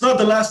 It's not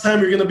the last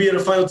time you're going to be at a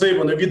final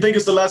table. And if you think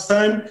it's the last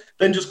time,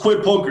 then just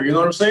quit poker, you know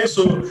what I'm saying?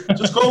 So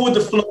just go with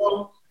the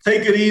flow,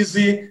 take it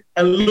easy,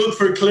 and look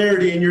for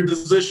clarity in your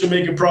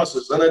decision-making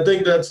process. And I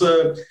think that's,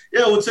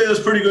 I would say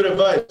that's pretty good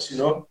advice, you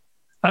know.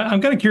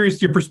 I'm kind of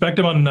curious your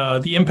perspective on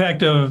the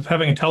impact of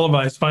having a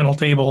televised final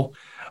table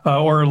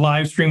or a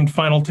live streamed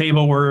final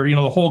table where, you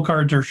know, the whole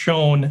cards are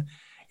shown.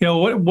 You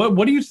know,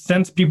 what do you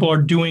sense people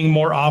are doing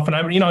more often?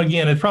 I mean, you know,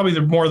 again, it's probably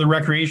more the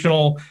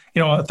recreational,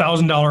 you know,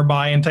 $1,000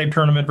 buy-in type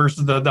tournament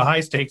versus the high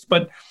stakes.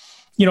 But,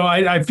 you know,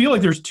 I feel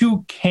like there's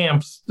 2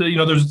 camps. You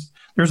know,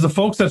 there's the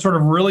folks that sort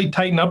of really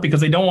tighten up because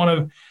they don't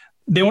want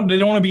to be on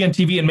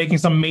TV and making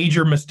some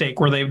major mistake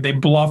where they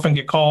bluff and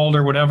get called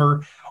or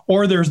whatever.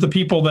 Or there's the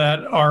people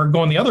that are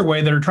going the other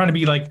way that are trying to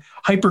be like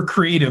hyper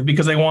creative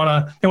because they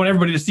want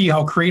everybody to see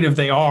how creative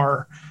they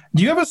are.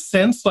 Do you have a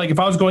sense, like if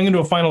I was going into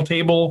a final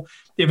table,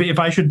 if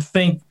I should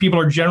think people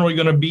are generally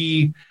going to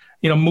be,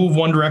 you know, move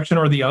one direction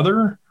or the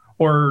other?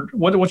 Or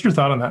what's your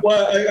thought on that?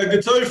 Well, I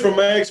can tell you from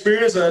my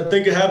experience, and I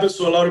think it happens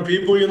to a lot of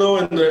people, you know,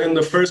 in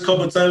the first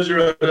couple of times you're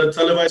at a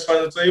televised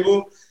final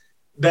table,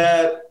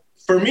 that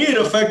for me, it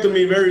affected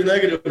me very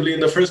negatively in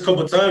the first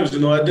couple of times. You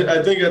know,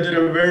 I think I did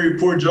a very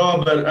poor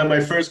job at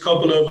my first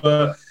couple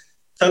of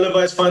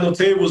televised final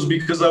tables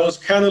because I was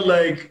kind of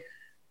like,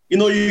 you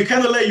know, you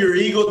kind of let your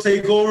ego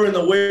take over in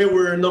a way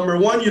where, number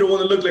one, you don't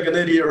want to look like an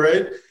idiot,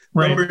 right?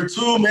 Number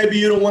 2, maybe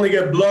you don't want to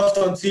get bluffed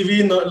on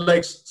TV, not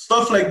like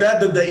stuff like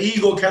that the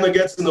ego kind of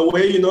gets in the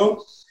way, you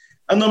know?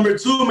 And number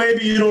 2,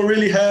 maybe you don't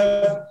really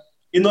have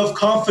enough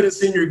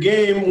confidence in your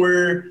game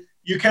where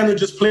you kind of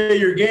just play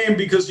your game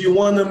because you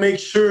want to make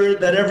sure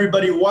that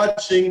everybody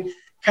watching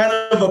kind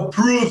of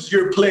approves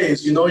your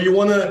plays. You know, you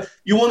want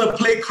to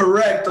play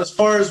correct as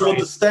far as what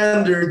the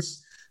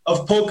standards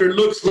of poker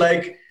looks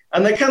like.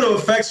 And that kind of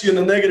affects you in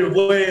a negative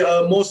way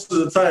most of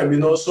the time, you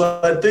know?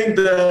 So I think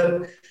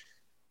that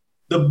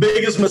the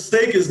biggest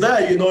mistake is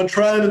that, you know,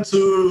 trying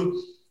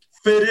to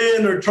fit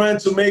in or trying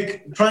to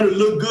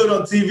look good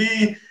on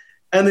TV.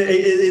 And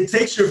it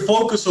takes your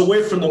focus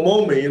away from the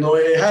moment. You know,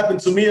 it happened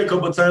to me a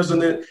couple of times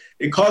and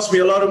it cost me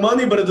a lot of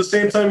money, but at the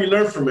same time you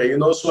learn from it, you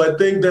know? So I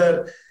think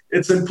that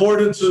it's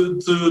important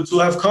to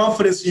have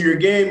confidence in your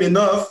game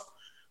enough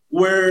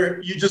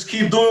where you just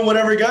keep doing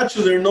whatever got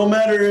you there, no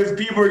matter if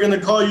people are going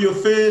to call you a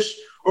fish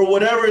or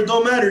whatever, it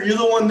don't matter. You're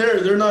the one there.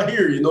 They're not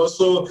here, you know?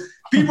 So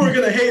people are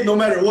going to hate no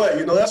matter what,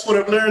 you know? That's what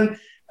I've learned.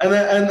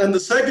 And the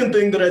second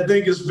thing that I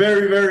think is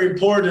very, very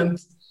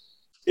important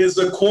is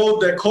a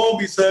quote that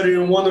Kobe said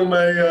in one of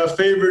my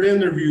favorite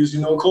interviews, you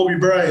know, Kobe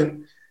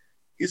Bryant.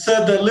 He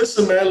said that,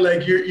 listen, man,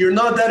 like, you're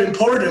not that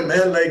important,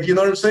 man. Like, you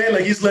know what I'm saying?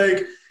 Like, he's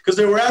like, because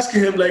they were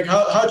asking him, like,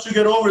 how'd you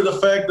get over the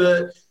fact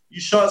that you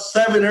shot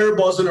 7 air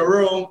balls in a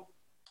row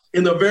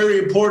in a very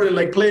important,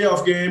 like,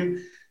 playoff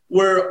game?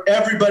 where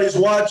everybody's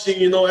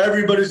watching, you know,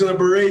 everybody's going to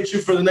berate you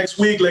for the next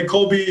week, like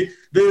Kobe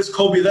this,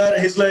 Kobe that.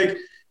 And he's like,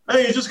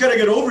 hey, you just got to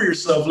get over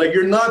yourself. Like,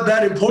 you're not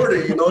that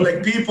important, you know,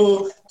 like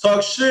people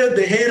talk shit,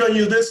 they hate on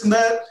you, this and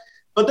that,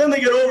 but then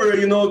they get over it,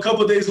 you know, a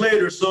couple of days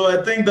later. So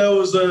I think that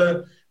was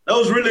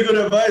really good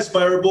advice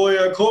by our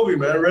boy Kobe,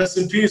 man. Rest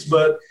in peace.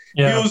 But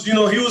he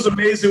was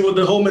amazing with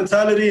the whole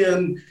mentality,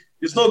 and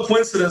it's no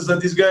coincidence that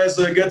these guys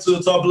get to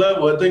the top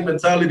level. I think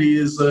mentality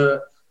is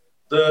the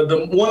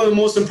one of the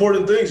most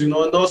important things, you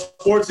know, in all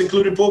sports,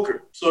 including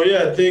poker. So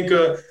yeah, I think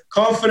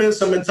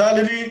confidence and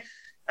mentality,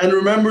 and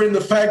remembering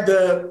the fact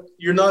that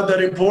you're not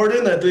that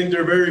important, I think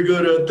they're very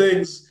good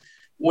things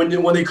when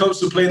it comes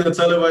to playing the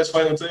televised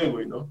final table,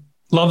 you know.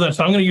 Love that.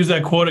 So I'm going to use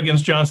that quote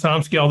against John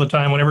Somsky all the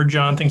time. Whenever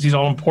John thinks he's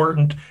all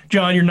important,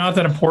 John, you're not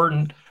that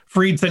important.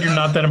 Freed said you're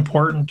not that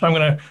important. I'm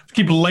going to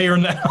keep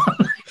layering that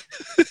on.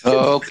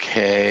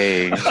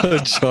 Okay.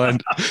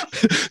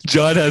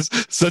 John has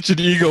such an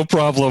ego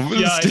problem.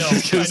 Yeah, I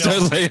know.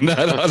 Start laying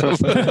that on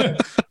him.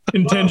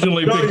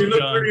 Intentionally. No, you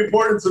look pretty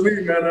important to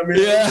me, man. I mean,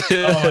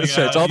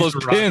 It's all those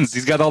pins.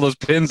 He's got all those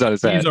pins on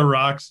his head. He's a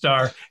rock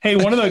star. Hey,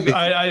 one of the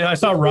I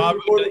saw Rob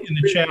in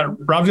the chat.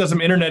 Rob's got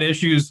some internet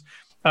issues.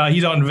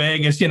 He's out in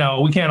Vegas. You know,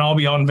 we can't all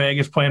be out in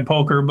Vegas playing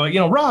poker, but, you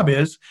know, Rob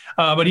is.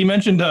 But he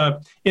mentioned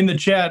in the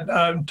chat,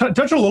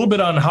 touch a little bit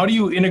on how do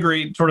you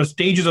integrate sort of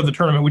stages of the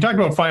tournament. We talked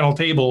about final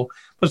table,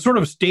 but sort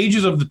of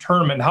stages of the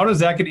tournament. How does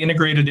that get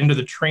integrated into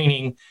the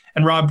training?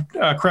 And Rob,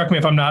 correct me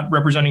if I'm not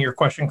representing your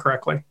question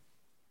correctly.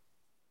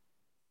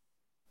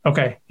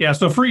 Okay. Yeah.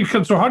 So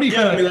how do you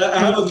I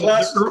have a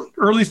class.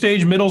 Early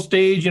stage, middle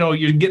stage, you know,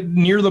 you get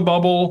near the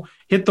bubble,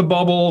 hit the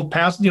bubble,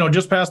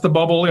 just past the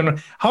bubble.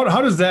 And how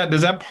does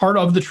that part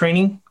of the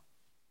training?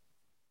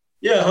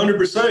 Yeah,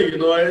 100%. You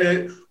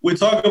know, we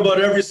talk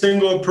about every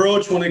single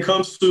approach when it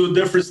comes to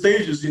different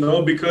stages, you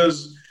know,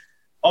 because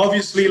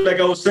obviously, like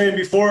I was saying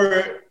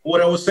before,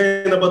 what I was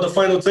saying about the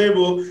final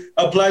table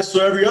applies to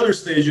every other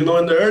stage. You know,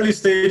 in the early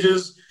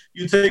stages,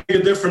 you take a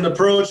different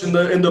approach. In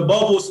the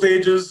bubble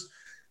stages,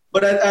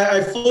 but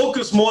I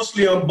focus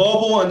mostly on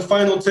bubble and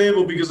final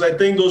table because I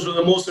think those are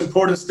the most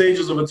important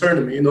stages of a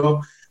tournament, you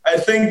know. I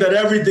think that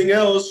everything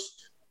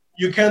else,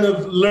 you kind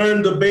of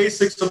learn the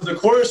basics of the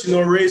course, you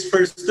know, raise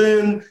first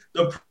in,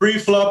 the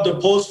pre-flop, the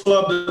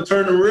post-flop, the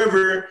turn and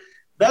river.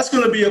 That's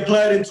going to be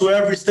applied into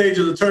every stage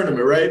of the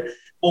tournament, right?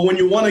 But when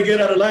you want to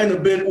get out of line a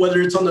bit,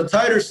 whether it's on the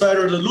tighter side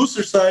or the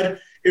looser side,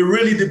 it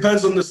really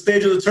depends on the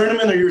stage of the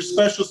tournament or your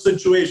special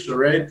situation,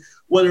 right?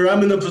 Whether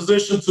I'm in a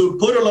position to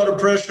put a lot of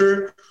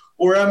pressure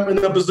or I'm in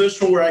a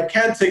position where I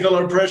can't take a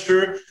lot of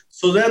pressure.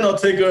 So then I'll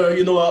take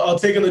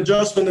an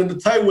adjustment in the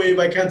tight wave.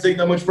 I can't take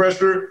that much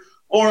pressure,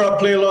 or I'll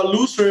play a lot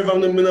looser if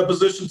I'm in a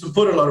position to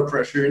put a lot of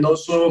pressure, you know?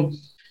 So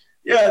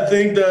yeah, I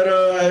think that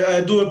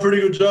I do a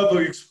pretty good job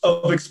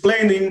of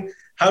explaining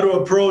how to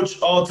approach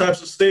all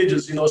types of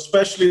stages, you know,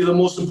 especially the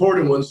most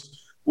important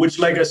ones, which,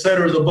 like I said,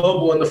 are the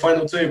bubble and the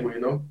final table, you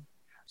know?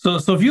 So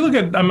if you look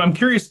at, I'm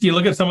curious, do you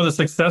look at some of the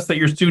success that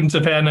your students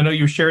have had? And I know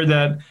you shared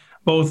that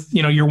both,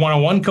 you know, your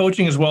one-on-one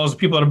coaching as well as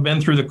people that have been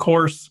through the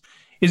course.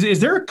 Is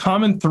there a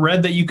common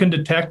thread that you can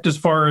detect as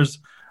far as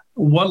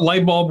what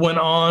light bulb went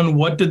on?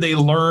 What did they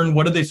learn?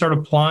 What did they start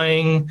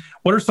applying?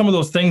 What are some of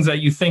those things that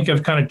you think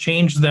have kind of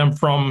changed them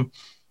from,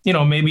 you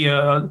know, maybe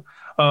a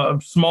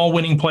small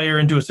winning player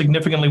into a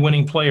significantly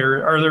winning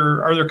player?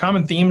 Are there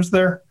common themes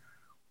there?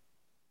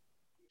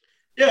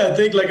 Yeah, I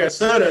think, like I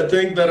said, I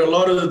think that a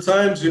lot of the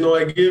times, you know,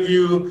 I give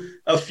you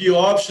a few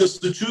options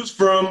to choose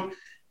from.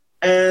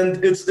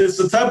 And it's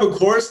the type of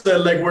course that,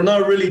 like, we're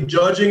not really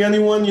judging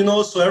anyone, you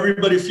know, so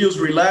everybody feels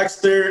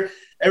relaxed there.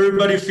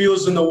 Everybody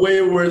feels in a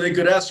way where they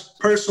could ask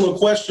personal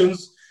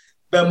questions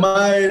that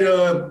might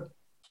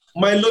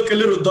look a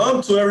little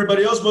dumb to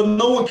everybody else, but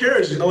no one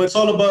cares, you know. It's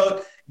all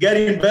about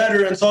getting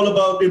better, and it's all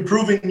about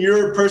improving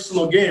your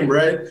personal game,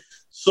 right?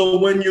 So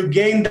when you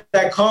gain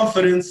that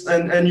confidence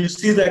and you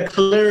see that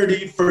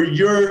clarity for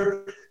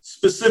your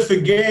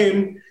specific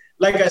game,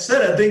 like I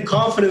said, I think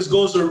confidence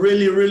goes a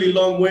really, really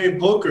long way in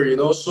poker, you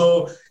know?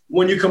 So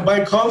when you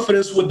combine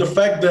confidence with the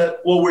fact that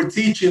what we're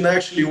teaching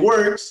actually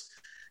works,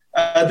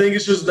 I think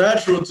it's just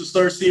natural to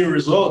start seeing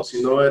results,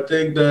 you know? I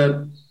think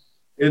that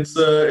it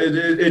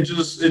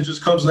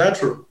just comes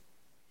natural.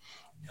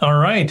 All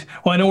right.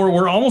 Well, I know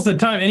we're almost at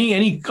time.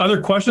 Any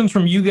other questions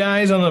from you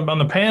guys on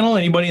the panel?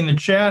 Anybody in the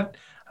chat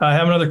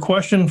have another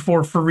question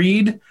for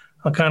Fareed?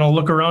 I'll kind of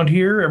look around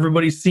here.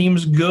 Everybody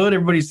seems good.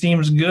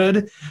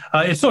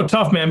 It's so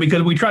tough, man,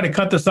 because we try to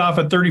cut this off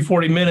at 30,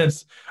 40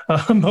 minutes,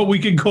 but we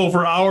could go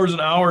for hours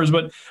and hours.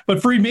 But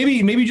Fareed,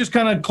 maybe just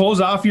kind of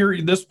close off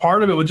this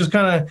part of it with just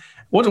kind of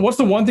what's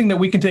the one thing that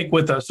we can take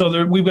with us?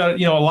 So we've got,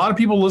 you know, a lot of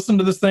people listen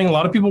to this thing, a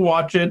lot of people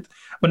watch it,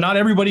 but not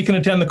everybody can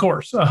attend the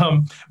course,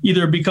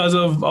 either because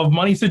of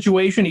money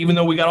situation, even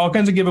though we got all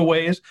kinds of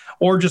giveaways,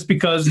 or just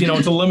because, you know,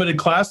 it's a limited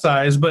class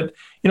size. But,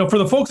 you know, for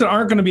the folks that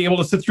aren't going to be able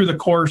to sit through the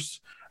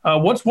course,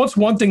 what's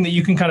one thing that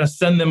you can kind of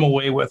send them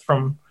away with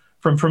from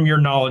your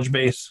knowledge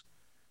base?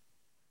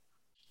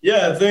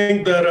 Yeah, I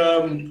think that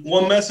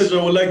one message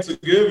I would like to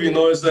give, you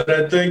know, is that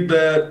I think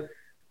that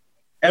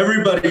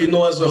everybody,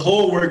 as a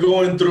whole, we're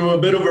going through a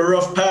bit of a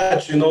rough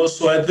patch,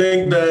 So I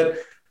think that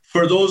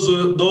for those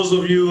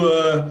of you,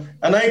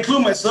 and I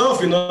include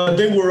myself, I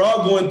think we're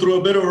all going through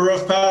a bit of a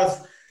rough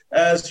path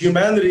as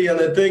humanity.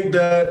 And I think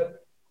that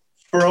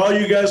for all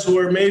you guys who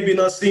are maybe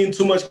not seeing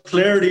too much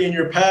clarity in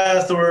your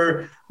path,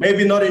 or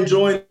maybe not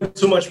enjoying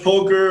too much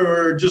poker,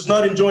 or just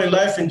not enjoying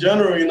life in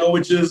general,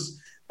 which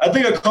is, I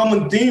think, a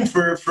common theme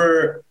for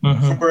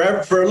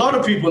a lot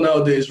of people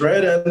nowadays,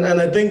 right?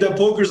 And I think that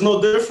poker is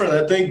no different.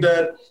 I think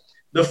that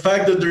the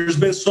fact that there's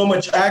been so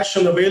much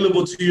action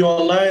available to you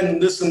online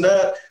and this and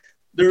that,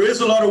 there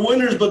is a lot of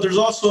winners, but there's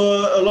also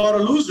a lot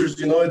of losers.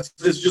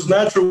 It's just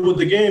natural with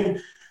the game.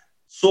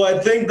 So I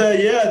think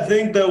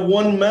that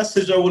one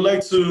message I would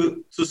like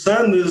to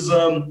send is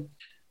to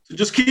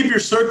just keep your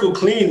circle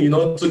clean,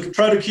 to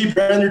try to keep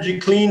your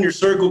energy clean, your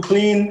circle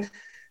clean.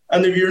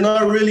 And if you're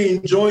not really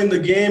enjoying the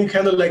game,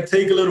 kind of like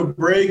take a little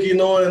break,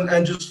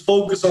 and just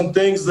focus on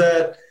things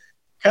that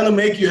kind of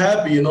make you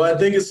happy. I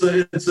think it's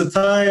a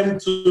time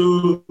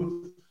to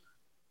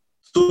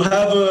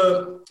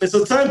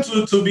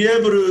be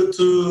able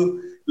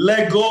to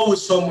let go with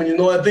someone.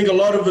 I think a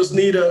lot of us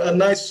need a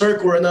nice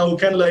circle right now who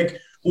kind of like,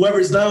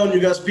 whoever's down, you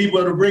guys people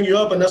that will bring you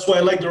up. And that's why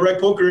I like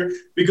Direct Poker,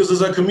 because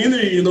as a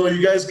community,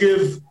 you guys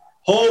give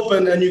hope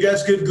and you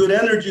guys give good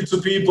energy to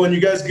people, and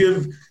you guys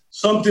give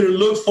something to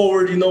look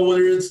forward,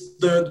 whether it's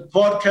the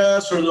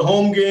podcast or the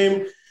home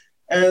game.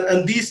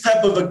 And these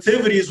type of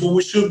activities, what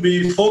we should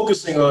be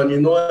focusing on.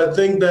 I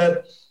think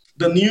that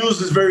the news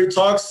is very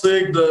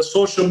toxic. The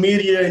social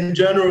media in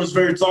general is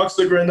very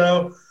toxic right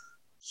now.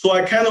 So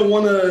I kind of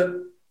want to,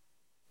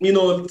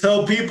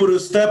 tell people to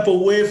step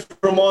away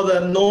from all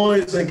that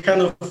noise and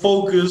kind of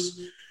focus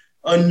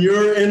on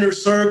your inner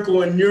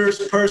circle and your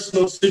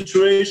personal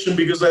situation,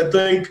 because I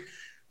think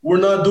we're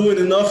not doing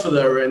enough of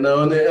that right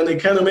now. And it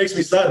kind of makes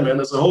me sad, man,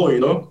 as a whole,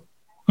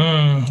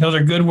 Those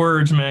are good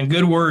words, man.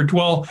 Good words.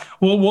 Well,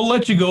 we'll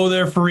let you go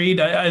there,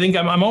 Farid. I think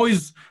I'm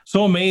always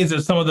so amazed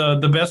at some of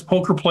the best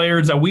poker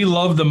players that we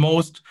love the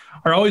most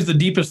are always the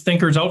deepest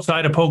thinkers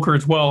outside of poker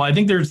as well. I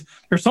think there's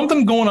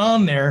something going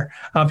on there.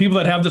 People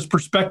that have this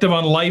perspective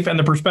on life and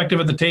the perspective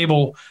at the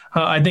table.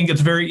 I think it's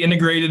very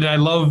integrated. And I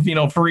love,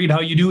 Farid, how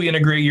you do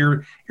integrate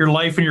your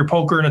life and your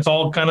poker, and it's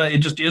all it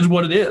just is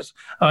what it is.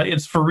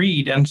 It's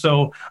Farid. And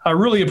so I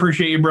really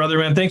appreciate you, brother,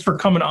 man. Thanks for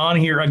coming on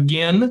here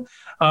again.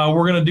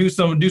 We're going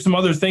to do some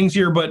other things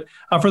here, but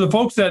for the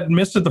folks that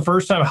missed it the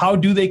first time, how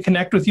do they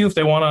connect with you if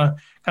they want to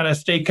kind of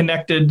stay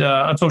connected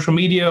on social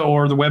media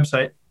or the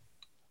website?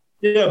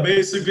 Yeah,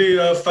 basically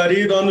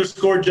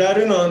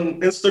Farid_Jadin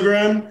on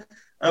Instagram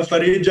and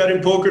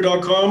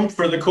FaridJadinPoker.com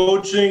for the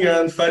coaching,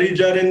 and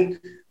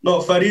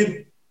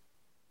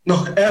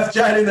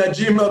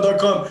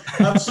FJadin@gmail.com.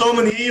 I have so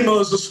many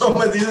emails,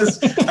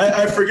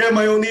 I forget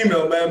my own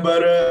email, man.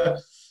 But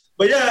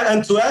yeah,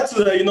 and to add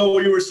to that,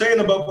 what you were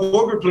saying about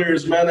poker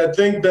players, man, I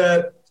think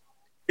that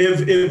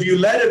if you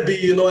let it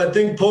be, I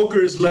think poker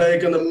is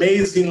like an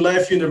amazing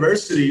life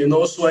university,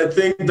 So I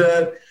think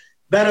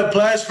that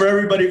applies for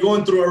everybody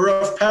going through a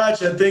rough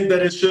patch. I think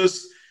that it's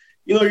just,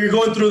 you're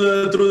going through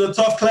the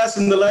tough class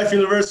in the life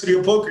university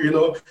of poker,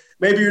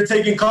 Maybe you're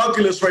taking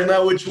calculus right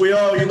now, which we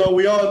all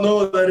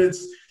know that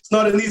it's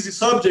not an easy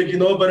subject,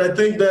 But I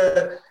think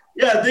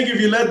if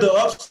you let the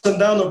ups and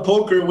downs of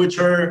poker, which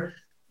are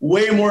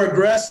way more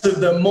aggressive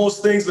than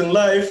most things in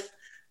life,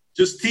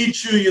 just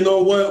teach you,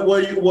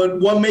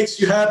 what makes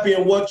you happy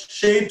and what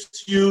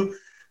shapes you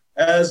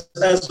as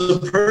a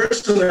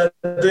person.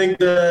 I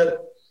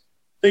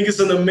think it's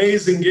an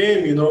amazing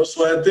game,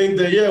 So I think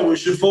that, we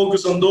should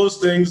focus on those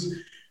things,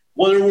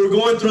 whether we're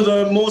going through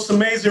the most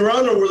amazing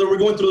run or whether we're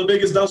going through the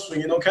biggest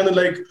downswing, kind of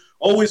like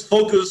always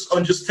focus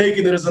on just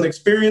taking it as an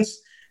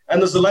experience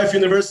and as a life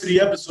university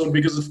episode,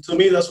 because to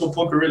me, that's what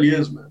poker really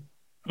is, man.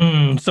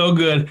 So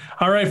good.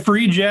 All right,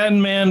 Farid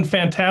Jadin, man,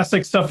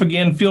 fantastic stuff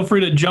again. Feel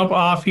free to jump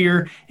off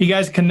here. You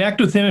guys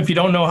connect with him. If you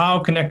don't know how,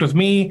 connect with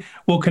me.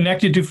 We'll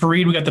connect you to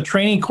Farid. We got the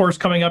training course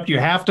coming up. You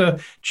have to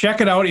check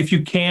it out if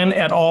you can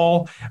at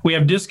all. We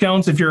have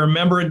discounts if you're a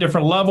member at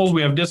different levels.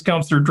 We have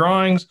discounts through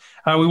drawings.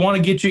 We want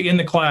to get you in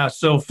the class.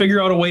 So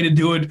figure out a way to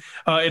do it.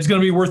 It's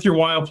going to be worth your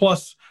while.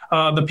 Plus,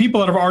 the people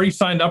that have already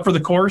signed up for the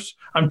course,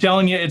 I'm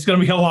telling you, it's going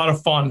to be a lot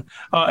of fun.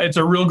 It's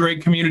a real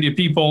great community of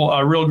people,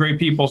 real great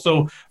people.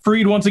 So,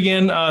 Farid, once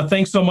again,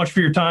 thanks so much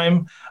for your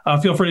time.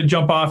 Feel free to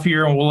jump off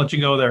here, and we'll let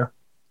you go there.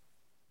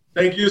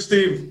 Thank you,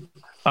 Steve.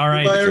 All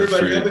right. Bye,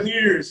 everybody. Happy New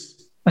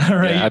Year's. All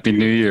right. Yeah, Happy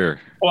New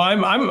Year. Well,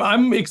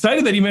 I'm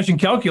excited that he mentioned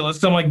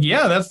calculus. I'm like,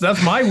 yeah,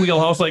 that's my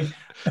wheelhouse. Like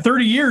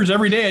 30 years,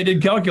 every day I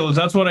did calculus.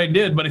 That's what I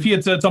did. But if he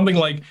had said something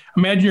like,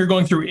 imagine you're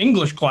going through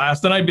English class,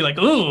 then I'd be like,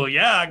 oh,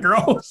 yeah,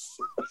 gross.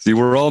 See,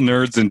 we're all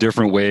nerds in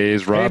different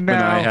ways. Rob and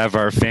I have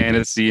our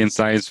fantasy and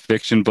science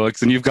fiction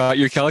books, and you've got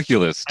your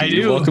calculus. Steve. I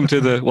do. Welcome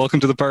to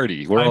the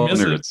party. We're all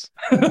nerds.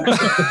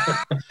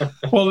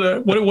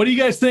 Well, what do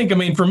you guys think? I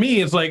mean, for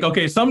me, it's like,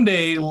 okay,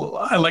 someday,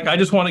 I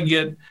just want to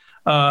get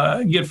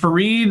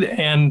Farid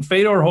and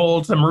Fedor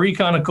Holtz and Marie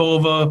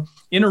Konnikova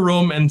in a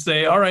room and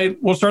say, all right,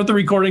 we'll start the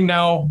recording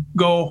now.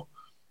 Go.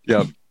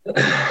 Yep.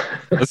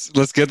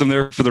 Let's get them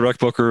there for the Rec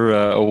Poker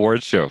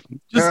Awards show.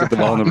 Just get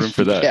them all in the room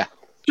for that. Yeah.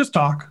 Just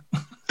talk.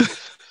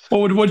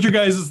 What's your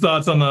guys'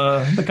 thoughts on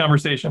the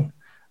conversation?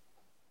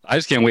 I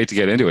just can't wait to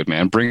get into it,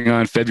 man. Bring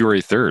on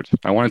February 3rd.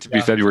 I want it to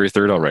be February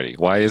 3rd already.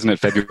 Why isn't it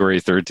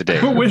February 3rd today?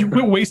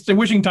 Quit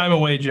wishing time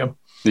away, Jim.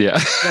 Yeah.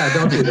 Yeah,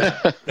 don't do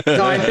that.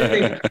 No, I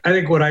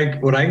think what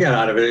I get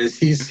out of it is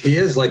he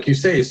is, like you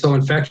say, he's so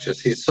infectious.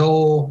 He's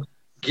so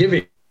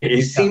giving.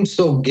 He seems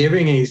so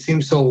giving, and he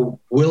seems so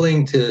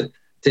willing to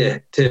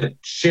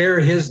share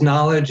his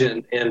knowledge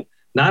and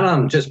not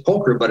on just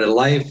poker, but in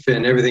life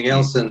and everything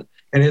else. And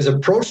his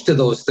approach to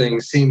those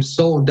things seems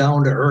so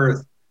down to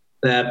earth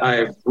that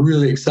I'm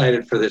really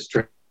excited for this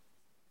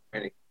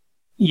training.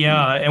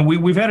 Yeah, and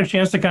we've had a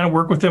chance to kind of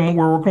work with him.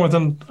 We're working with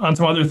him on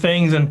some other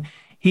things, and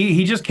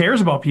he just cares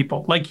about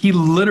people. Like, he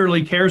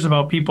literally cares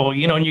about people.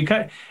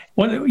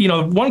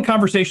 And one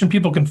conversation,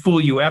 people can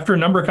fool you. After a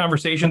number of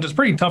conversations, it's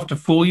pretty tough to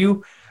fool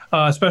you.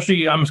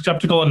 Especially, I'm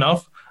skeptical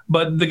enough,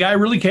 but the guy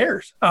really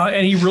cares,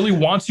 and he really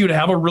wants you to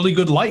have a really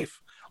good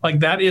life. Like,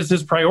 that is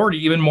his priority,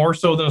 even more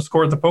so than a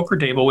score at the poker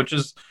table, which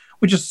is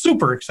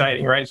super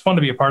exciting, right? It's fun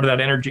to be a part of that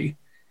energy.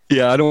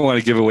 Yeah, I don't want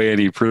to give away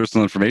any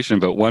personal information,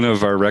 but one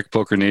of our Rec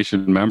Poker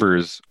Nation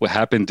members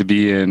happened to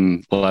be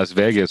in Las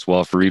Vegas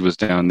while Fareed was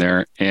down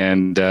there,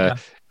 and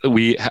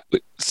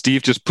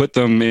Steve just put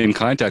them in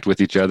contact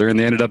with each other, and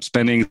they ended up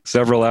spending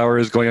several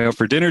hours going out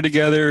for dinner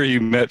together. He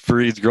met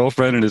Fareed's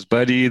girlfriend and his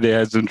buddy. They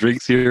had some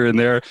drinks here and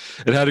there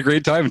and had a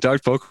great time and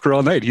talked poker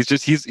all night.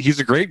 He's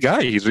a great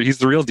guy. He's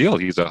the real deal.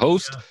 He's a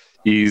host. Yeah.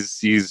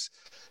 He's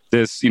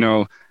this,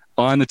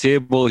 on the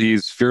table,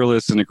 he's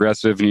fearless and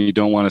aggressive, and you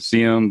don't want to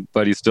see him,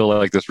 but he's still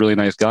like this really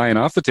nice guy. And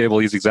off the table,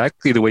 he's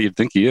exactly the way you'd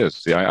think he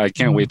is. Yeah, I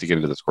can't wait to get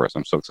into this course.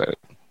 I'm so excited.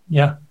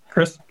 Yeah,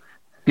 Chris.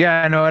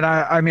 Yeah, no, and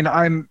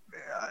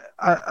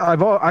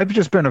I've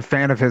just been a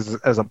fan of his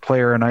as a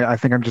player, and I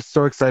think I'm just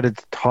so excited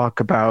to talk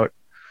about,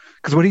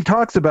 because what he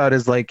talks about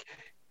is like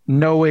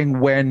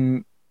knowing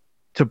when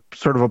to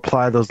sort of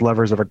apply those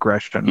levers of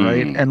aggression,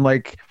 right? And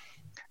like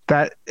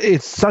that,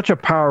 it's such a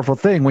powerful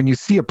thing when you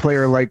see a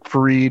player like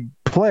Fareed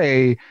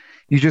play.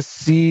 You just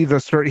see the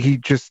sort. He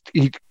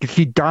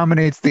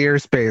dominates the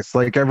airspace.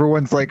 Like,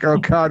 everyone's like, "Oh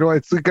God,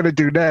 what's he gonna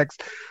do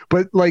next?"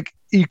 But like,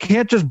 you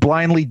can't just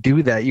blindly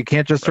do that. You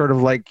can't just sort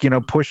of like,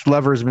 push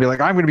levers and be like,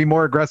 "I'm going to be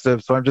more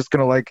aggressive, so I'm just going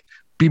to like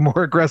be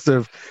more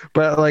aggressive."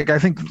 But like, I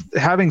think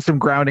having some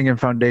grounding and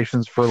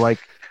foundations for like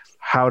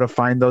how to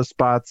find those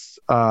spots,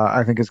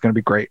 I think is going to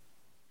be great.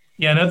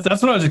 Yeah,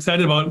 that's what I was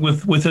excited about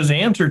with his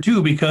answer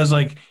too, because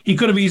like, he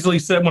could have easily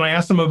said, when I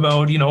asked him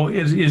about,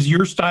 is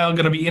your style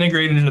going to be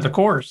integrated into the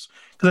course?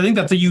 Because I think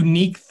that's a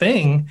unique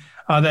thing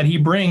that he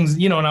brings,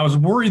 and I was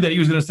worried that he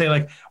was going to say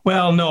like,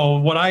 well, no,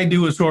 what I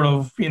do is sort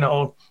of,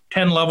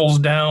 10 levels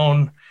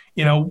down,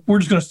 we're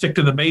just going to stick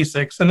to the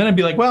basics. And then I'd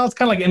be like, well, it's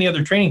kind of like any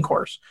other training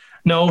course.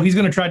 No, he's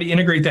going to try to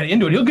integrate that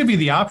into it. He'll give you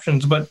the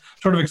options, but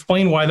sort of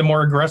explain why the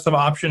more aggressive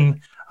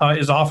option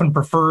is often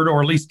preferred,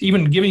 or at least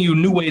even giving you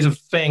new ways of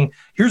saying,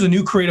 here's a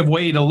new creative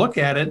way to look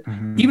at it,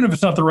 even if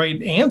it's not the right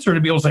answer,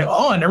 to be able to say,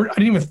 oh, I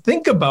didn't even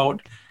think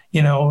about,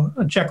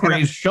 a check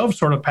raise shove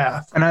sort of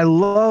path. And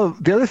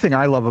the other thing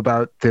I love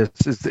about this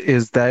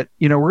is that,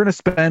 we're going to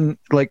spend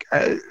like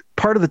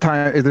part of the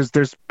time,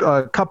 there's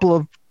a couple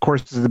of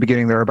courses at the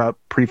beginning that are about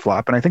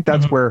pre-flop. And I think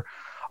that's where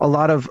a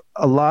lot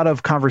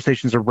of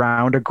conversations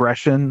around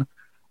aggression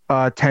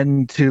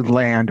tend to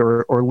land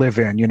or live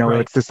in.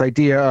 Right. It's this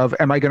idea of,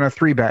 am I going to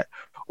 3-bet,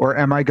 or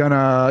am I going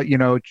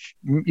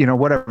to,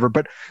 whatever.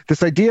 But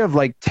this idea of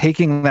like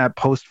taking that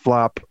post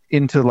flop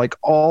into like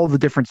all the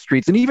different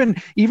streets, and even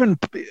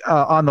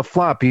on the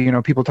flop,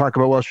 people talk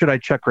about, well, should I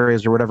check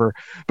raise or whatever,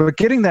 but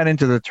getting that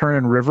into the turn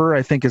and river,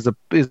 I think is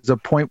a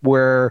point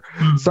where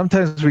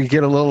sometimes we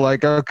get a little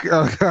like, oh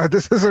God,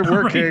 this isn't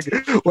working,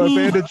 well,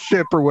 abandoned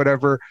ship or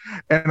whatever.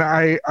 And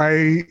I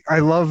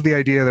love the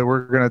idea that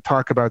we're going to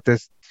talk about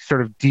this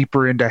sort of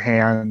deeper into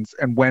hands,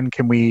 and when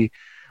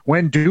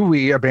do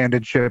we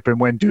abandon ship, and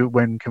when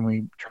can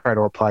we try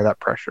to apply that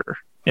pressure?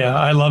 Yeah,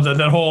 I love that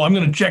whole, I'm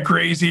going to check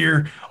raise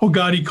here. Oh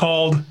God, he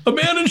called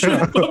abandon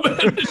ship.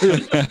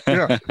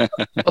 Yeah.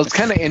 Well, it's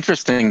kind of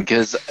interesting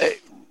because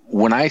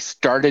when I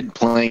started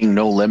playing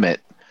No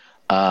Limit,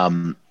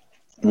 one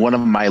of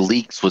my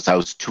leaks was I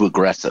was too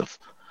aggressive.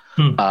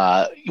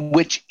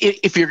 Which,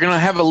 if you're going to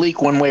have a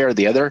leak one way or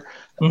the other,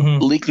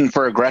 leaking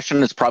for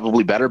aggression is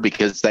probably better,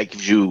 because that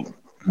gives you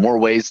more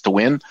ways to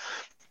win.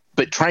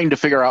 But trying to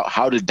figure out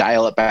how to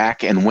dial it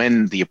back and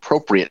when the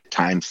appropriate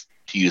times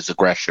to use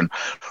aggression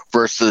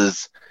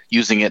versus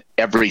using it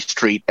every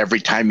street, every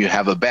time you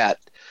have a bet,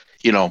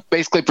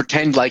 basically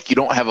pretend like you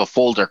don't have a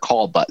fold or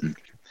call button,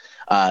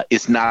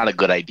 is not a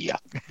good idea.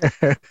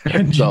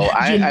 So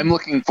I'm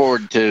looking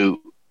forward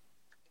to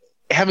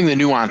having the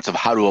nuance of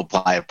how to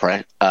apply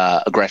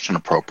aggression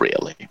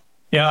appropriately.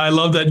 Yeah, I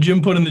love that.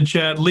 Jim put in the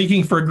chat,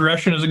 leaking for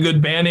aggression is a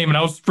good band name, and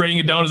I was spraying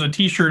it down as a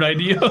t-shirt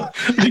idea.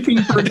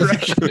 Leaking for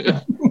aggression.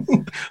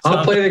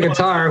 I'll play the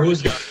guitar.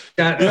 Who's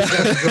got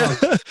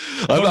the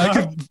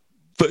drum?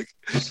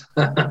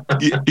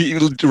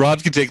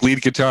 Rob can take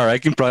lead guitar. I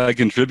can probably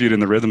contribute in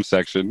the rhythm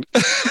section.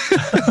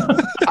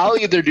 I'll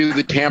either do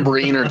the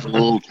tambourine or the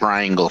little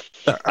triangle.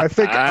 I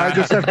think I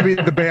just have to be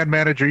the band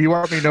manager. You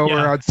want me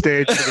nowhere on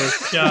stage for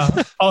this?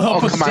 Yeah, I'll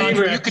help us come on.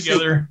 soundtrack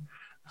together.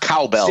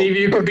 Cowbell. Steve,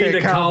 you could be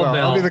the cowbell.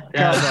 I'll be the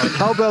cowbell.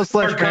 Cowbell /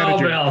 manager.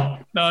 Cowbell.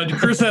 No,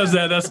 Chris has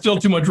that. That's still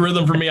too much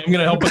rhythm for me. I'm going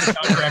to help us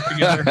soundtrack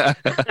together.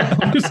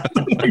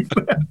 Something like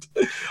that.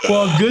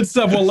 Well, good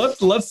stuff. Well, let's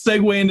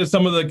segue into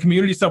some of the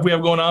community stuff we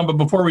have going on. But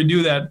before we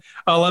do that,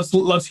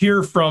 let's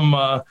hear from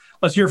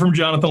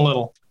Jonathan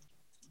Little.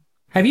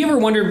 Have you ever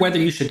wondered whether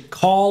you should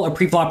call a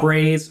preflop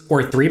raise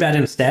or 3-bet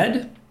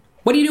instead?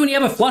 What do you do when you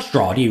have a flush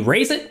draw? Do you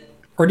raise it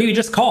or do you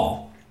just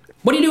call?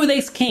 What do you do with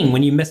ace king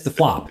when you miss the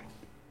flop?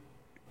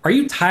 Are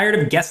you tired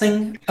of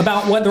guessing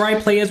about what the right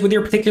play is with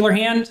your particular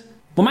hand?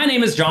 Well, my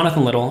name is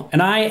Jonathan Little,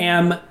 and I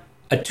am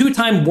a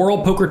 2-time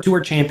World Poker Tour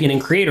champion and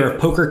creator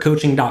of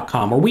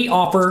PokerCoaching.com, where we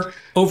offer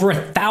over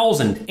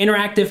 1,000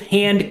 interactive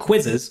hand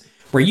quizzes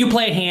where you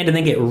play a hand and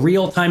then get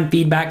real-time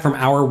feedback from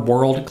our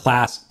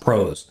world-class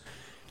pros.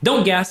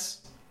 Don't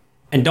guess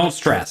and don't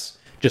stress.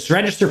 Just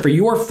register for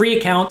your free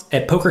account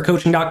at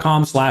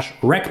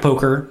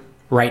PokerCoaching.com/recpoker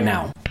right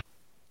now.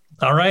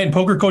 All right, and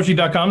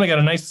PokerCoaching.com, they got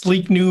a nice,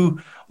 sleek new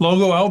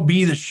logo out,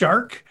 Be the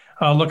Shark,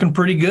 looking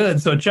pretty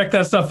good. So check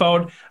that stuff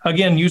out.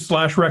 Again,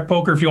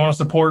 /RecPoker if you want to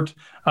support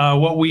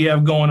what we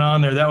have going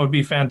on there. That would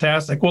be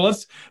fantastic. Well,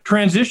 let's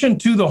transition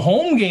to the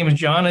home games,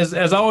 John.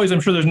 As always, I'm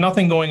sure there's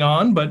nothing going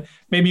on, but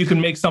maybe you can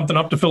make something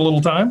up to fill a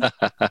little time.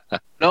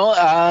 No,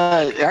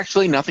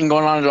 actually nothing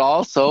going on at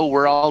all. So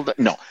we're all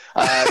no.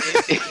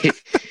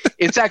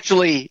 It's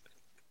actually,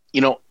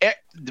 the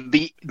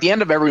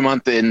end of every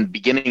month and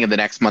beginning of the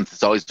next month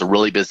is always a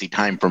really busy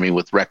time for me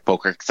with Rec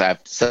Poker because I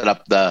have to set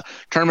up the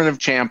Tournament of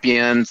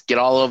Champions, get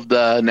all of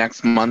the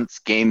next month's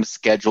games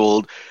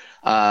scheduled,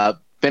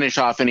 finish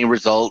off any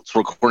results,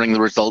 recording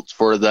the results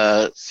for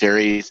the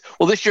series.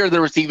 Well, this year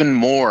there was even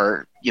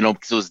more,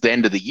 because it was the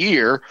end of the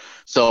year.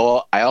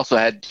 So I also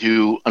had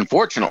to,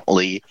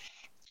 unfortunately,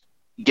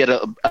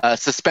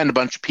 suspend a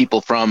bunch of people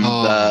from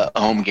the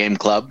home game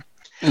club.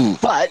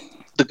 But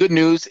the good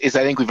news is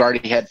I think we've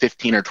already had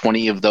 15 or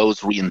 20 of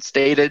those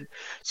reinstated.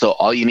 So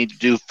all you need to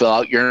do, fill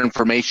out your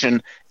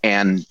information,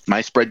 and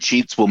my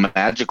spreadsheets will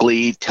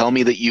magically tell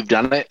me that you've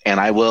done it, and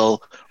I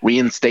will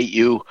reinstate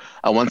you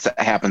once that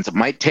happens. It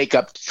might take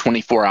up to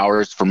 24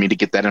 hours for me to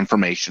get that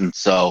information.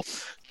 So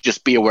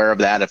just be aware of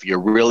that. If you're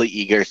really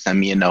eager, send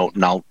me a note,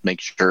 and I'll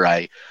make sure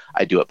I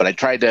do it. But I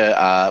tried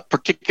to,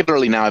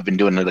 particularly now I've been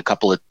doing it a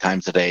couple of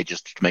times a day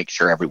just to make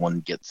sure everyone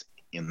gets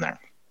in there.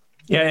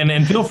 Yeah,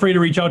 and feel free to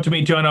reach out to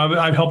me too. I know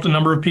I've helped a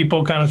number of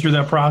people kind of through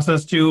that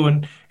process too,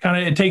 and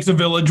kind of it takes a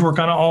village. We're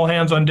kind of all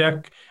hands on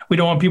deck. We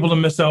don't want people to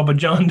miss out, but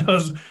John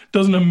does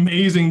an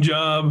amazing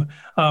job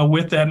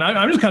with that. And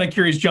I'm just kind of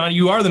curious, John.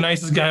 You are the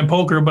nicest guy in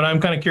poker, but I'm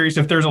kind of curious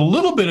if there's a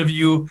little bit of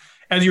you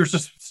as you're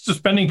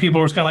suspending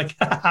people, was kind of like,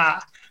 ha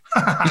ha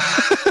ha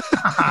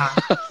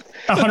ha.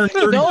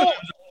 130.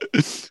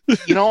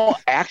 No.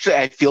 Actually,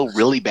 I feel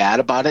really bad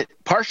about it.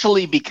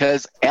 Partially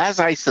because as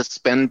I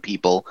suspend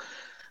people,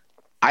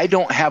 I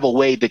don't have a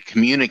way to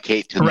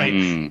communicate to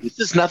them. This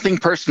is nothing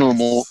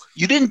personal.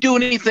 You didn't do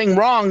anything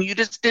wrong. You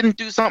just didn't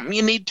do something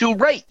you need to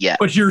right yet.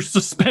 But you're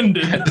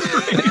suspended.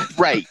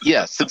 Right.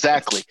 Yes,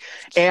 exactly.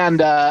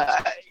 And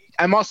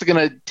I'm also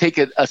going to take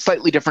a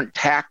slightly different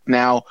tack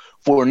now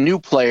for new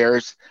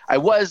players. I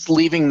was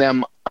leaving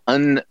them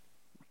I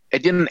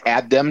didn't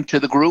add them to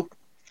the group.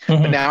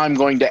 But now I'm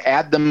going to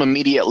add them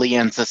immediately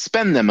and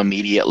suspend them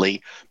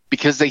immediately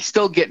because they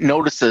still get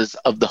notices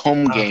of the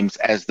home games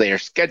as they are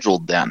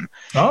scheduled then.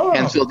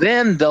 And so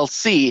then they'll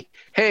see,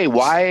 hey,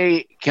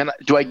 why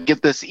do I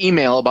get this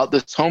email about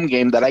this home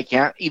game that I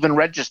can't even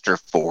register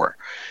for?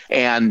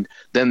 And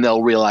then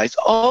they'll realize,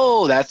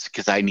 oh, that's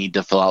because I need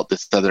to fill out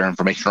this other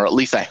information, or at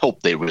least I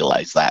hope they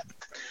realize that.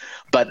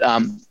 But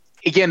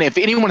again, if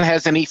anyone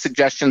has any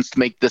suggestions to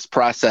make this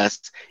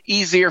process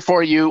easier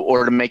for you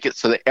or to make it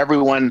so that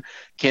everyone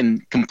can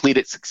complete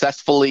it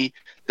successfully,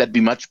 that'd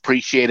be much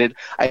appreciated.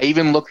 I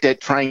even looked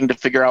at trying to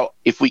figure out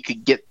if we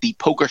could get the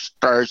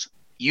PokerStars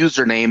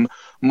username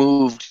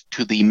moved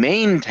to the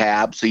main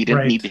tab so you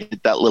didn't need to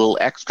hit that little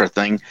extra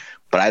thing,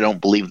 but I don't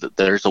believe that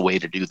there's a way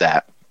to do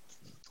that.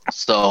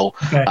 So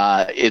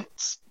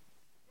it's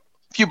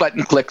a few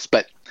button clicks,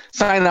 but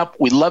sign up.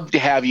 We love to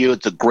have you.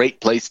 It's a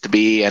great place to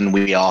be, and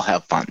we all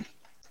have fun.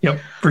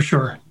 Yep, for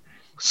sure.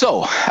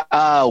 So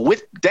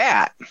with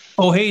that,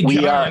 hey,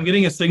 John, I'm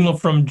getting a signal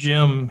from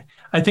Jim.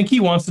 I think he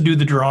wants to do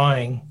the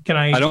drawing. Can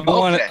I?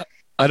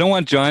 I don't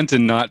want John to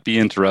not be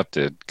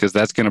interrupted because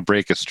that's going to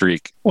break a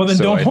streak. Well, then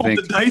don't hold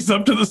the dice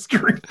up to the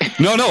screen.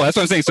 No, that's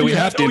what I'm saying. So we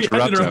have to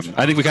interrupt him.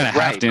 I think we kind of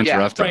have to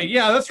interrupt him. Right.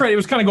 Yeah, that's right. It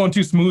was kind of going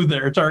too smooth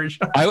there. Sorry.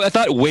 I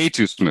thought way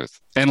too smooth.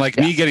 And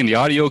me getting the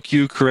audio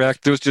cue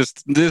correct,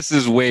 this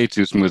is way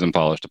too smooth and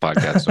polished a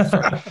podcast so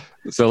far.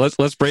 So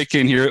let's break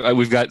in here.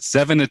 We've got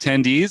 7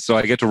 attendees, so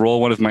I get to roll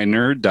one of my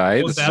nerd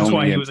die. Well, that's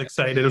why he was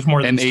excited. It was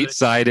more than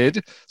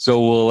 8-sided. So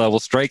we'll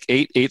strike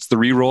 8. 8's the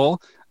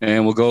reroll.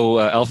 And we'll go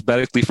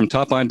alphabetically from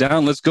top on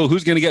down. Let's go.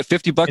 Who's going to get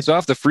 $50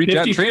 off the free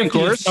chat training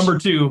course? Number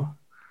 2.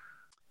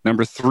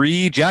 Number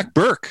 3, Jack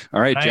Burke. All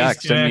right, Nice,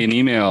 Jack, send me an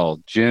email,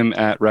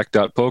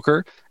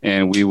 jim@rec.poker,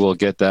 and we will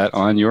get that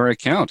on your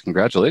account.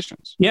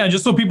 Congratulations. Yeah,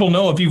 just so people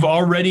know, if you've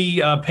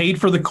already paid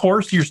for the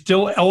course, you're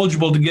still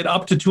eligible to get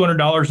up to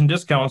 $200 in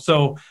discount.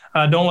 So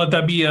don't let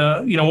that be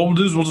what we'll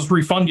do is we'll just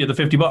refund you the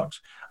 $50.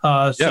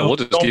 So we'll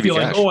just don't give you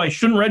feel like, cash. I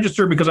shouldn't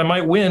register because I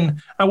might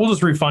win. I will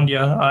just refund you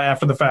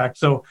after the fact.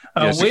 So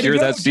secure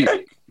that seat.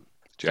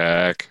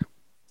 Jack.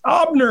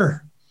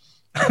 Abner.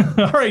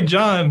 All right,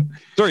 John.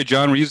 Sorry,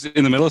 John, were you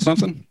in the middle of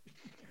something?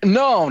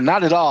 No,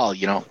 not at all.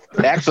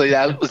 Actually,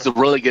 that was a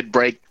really good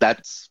break.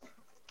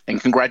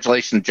 And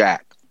congratulations,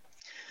 Jack.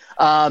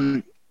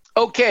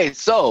 Okay,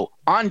 so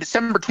on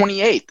December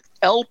 28th,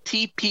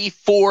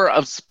 LTP4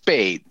 of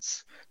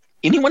spades.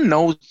 Anyone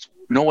know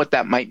what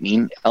that might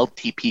mean?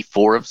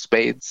 LTP4 of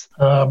spades?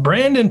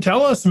 Brandon,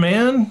 tell us,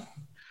 man.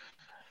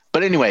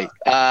 But anyway,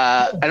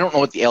 I don't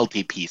know what the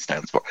LTP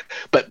stands for.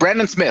 But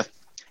Brandon Smith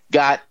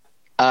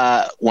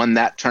won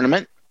that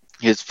tournament,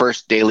 his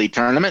first daily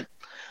tournament.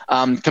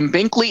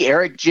 Convincingly,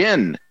 Eric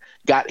Jin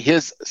got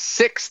his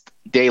 6th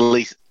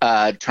daily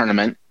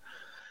tournament.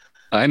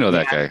 I know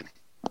that guy.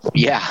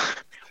 Yeah.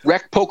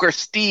 Rec Poker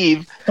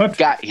Steve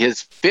got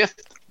his 5th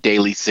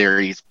daily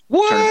series.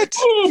 What?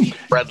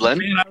 Redland.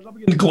 Man, I was up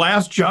against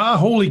Glass Jaw.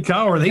 Holy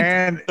cow.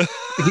 And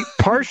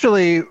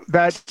partially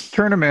that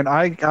tournament,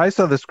 I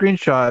saw the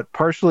screenshot,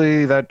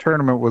 partially that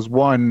tournament was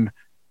won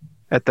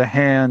at the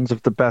hands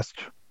of the best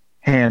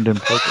hand in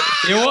poker.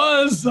 It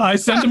was. I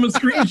sent him a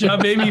screenshot,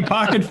 baby.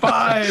 Pocket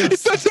 5. You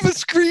sent him a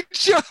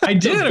screenshot. I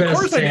did. Of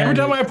course. Every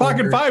time I have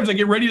pocket 5s, I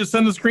get ready to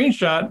send the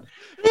screenshot.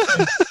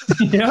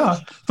 Yeah.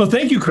 So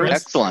thank you, Chris.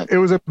 Excellent. It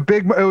was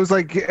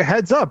like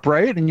heads up,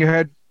 right? And you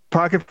had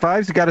pocket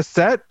 5s. You got a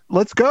set.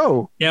 Let's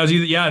go. Yeah, it was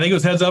I think it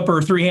was heads up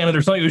or 3-handed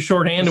or something. It was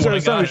shorthanded when I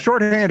got it.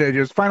 Shorthanded. It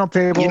was final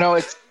table.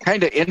 It's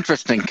kind of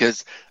interesting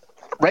because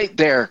right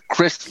there,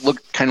 Chris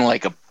looked kind of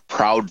like a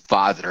proud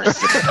father.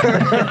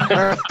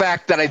 The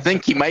fact that I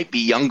think he might be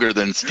younger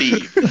than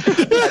Steve.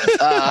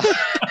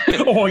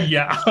 Oh,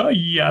 yeah.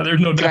 Yeah, there's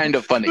no doubt. Kind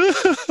of funny.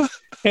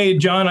 Hey,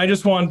 John, I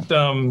just want,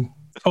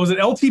 was it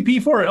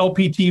LTP4 or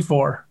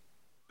LPT4?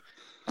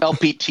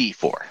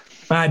 LPT4.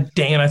 Ah,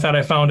 dang it, I thought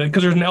I found it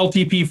because there's an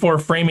LTP4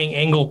 framing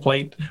angle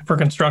plate for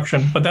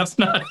construction, but that's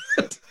not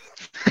it.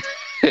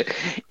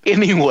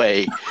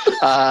 Anyway,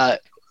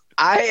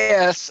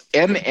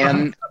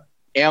 ISNNMA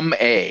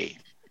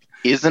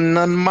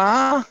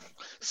Isanma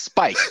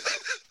Spike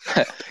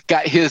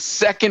got his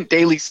 2nd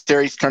daily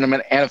series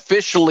tournament and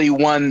officially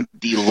won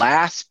the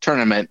last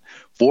tournament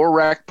for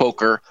Rec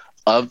Poker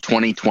of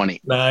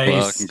 2020. Nice.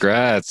 Well,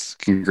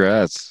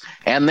 congrats.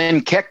 And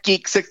then Keck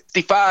Geek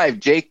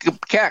 65,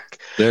 Jacob Keck,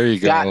 there you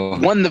go,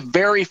 won the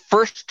very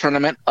first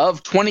tournament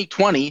of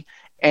 2020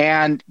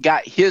 and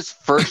got his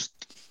first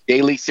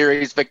daily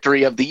series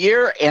victory of the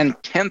year and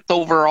 10th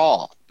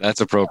overall. That's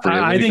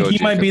appropriate. I think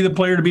he might be the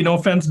player to beat. No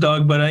offense,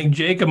 Doug, but I think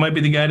Jacob might be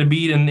the guy to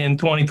beat in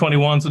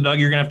 2021. So, Doug,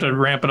 you're going to have to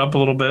ramp it up a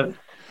little bit.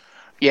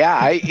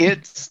 Yeah,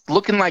 it's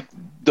looking like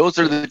those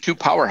are the 2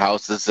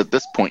 powerhouses at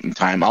this point in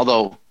time.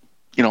 Although,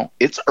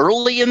 it's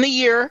early in the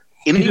year.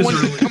 Anyone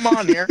can come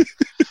on here.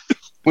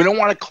 We don't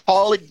want to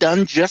call it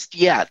done just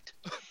yet.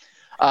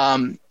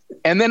 And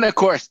then, of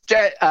course,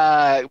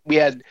 we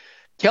had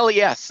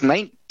Kelly S.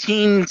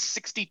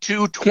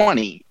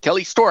 1962-20.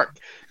 Kelly Stork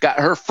got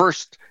her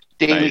first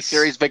daily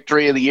series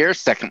victory of the year,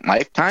 2nd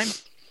lifetime.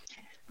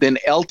 Then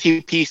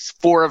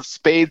LTP4 of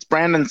spades,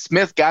 Brandon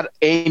Smith got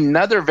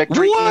another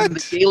victory in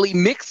the daily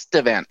mixed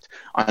event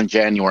on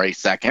January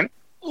 2nd.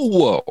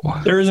 Whoa.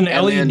 There's an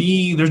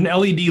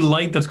LED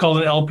light that's called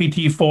an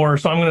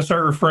LPT4, so I'm going to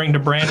start referring to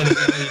Brandon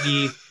as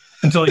LED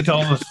until he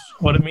tells us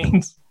what it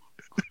means.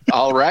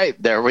 All right,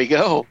 there we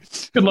go.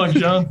 Good luck,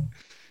 John.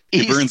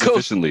 It burns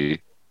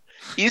efficiently.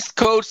 East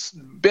Coast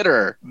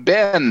Bitter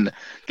Ben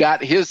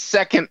got his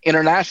 2nd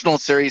international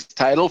series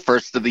title,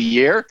 first of the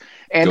year,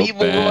 and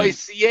Evil Roy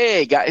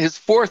CA got his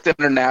 4th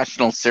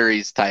international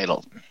series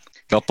title.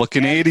 Couple of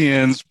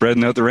Canadians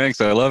spreading out the ranks.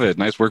 I love it.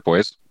 Nice work,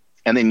 boys.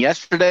 And then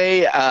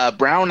yesterday,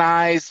 Brown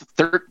Eyes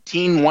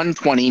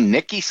 13-120,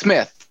 Nikki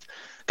Smith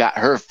got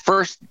her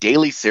first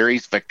daily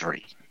series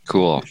victory.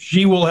 Cool.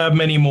 She will have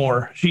many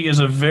more. She is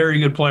a very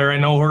good player. I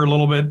know her a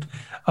little bit.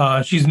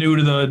 She's new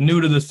to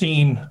the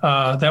scene.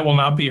 That will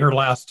not be her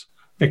last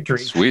victory.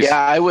 Sweet.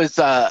 Yeah,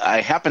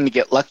 I happened to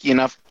get lucky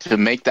enough to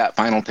make that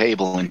final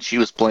table, and she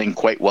was playing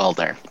quite well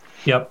there.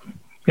 Yep.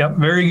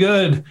 Very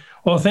good.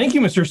 Well, thank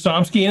you, Mr.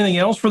 Somsky. Anything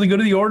else for the good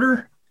of the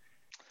order?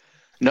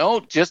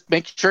 No, just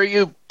make sure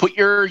you put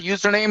your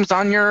usernames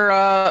on your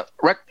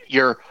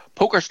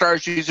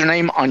PokerStars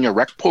username on your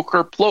Rec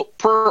Poker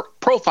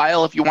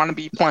profile if you want to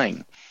be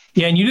playing.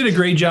 Yeah, and you did a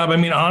great job. I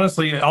mean,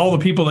 honestly, all the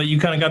people that you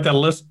kind of got that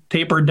list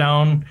tapered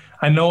down,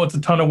 I know it's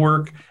a ton of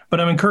work, but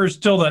I'm encouraged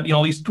still that, at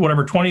least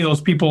 20 of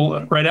those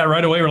people right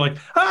away were like,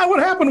 what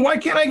happened? Why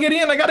can't I get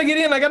in? I got to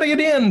get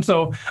in.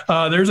 So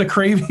there's a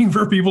craving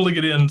for people to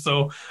get in.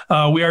 So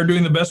we are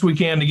doing the best we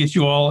can to get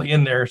you all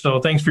in there. So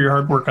thanks for your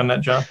hard work on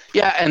that, John.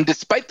 Yeah. And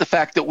despite the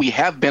fact that we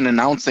have been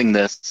announcing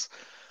this,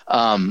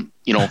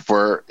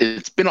 for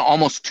it's been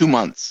almost 2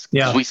 months.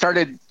 Yeah. We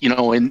started, in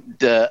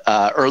the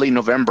early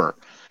November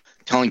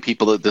telling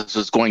people that this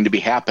was going to be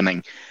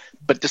happening.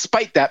 But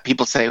despite that,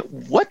 people say,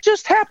 what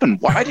just happened?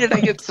 Why did I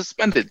get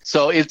suspended?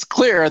 So it's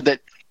clear that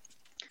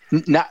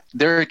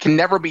there can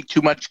never be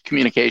too much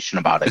communication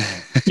about it.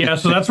 Yeah,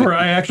 so that's where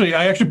I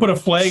actually put a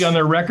flag on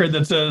their record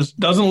that says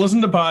doesn't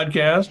listen to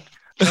podcast,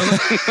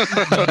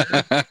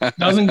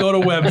 doesn't go to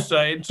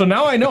website. So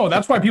now I know.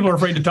 That's why people are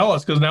afraid to tell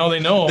us, because now they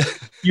know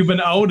you've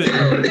been outed.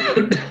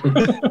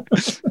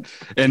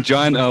 And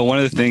John, one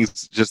of the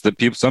things just that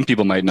some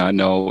people might not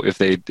know if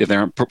they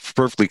aren't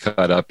perfectly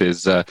caught up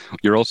is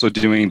you're also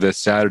doing the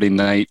Saturday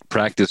night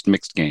practice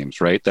mixed games,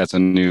 right? That's a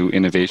new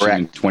innovation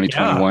in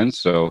 2021. Yeah.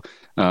 So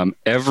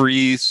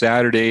every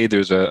Saturday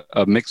there's a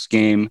mixed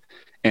game,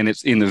 and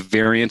it's in the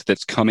variant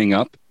that's coming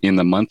up in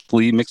the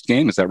monthly mixed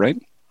game. Is that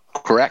right?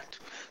 Correct.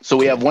 So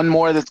we have one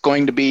more that's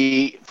going to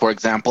be, for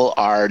example,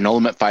 our no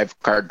limit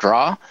 5-card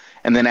draw,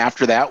 and then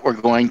after that we're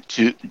going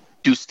to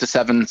deuce to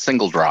 7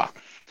 single draw,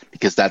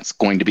 because that's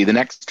going to be the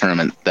next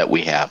tournament that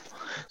we have.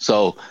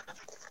 So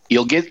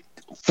you'll get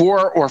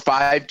 4 or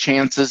 5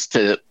 chances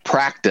to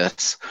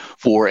practice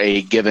for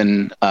a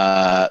given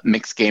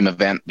mixed game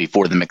event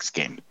before the mixed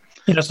game.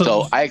 Yeah,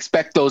 so I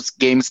expect those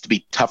games to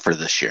be tougher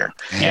this year.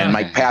 Yeah. And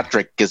Mike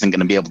Patrick isn't going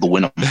to be able to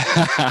win them.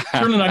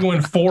 Certainly not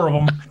going 4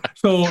 of them.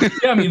 So,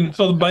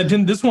 by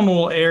then this one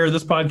will air,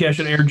 this podcast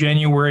should air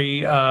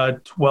January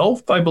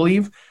 12th, I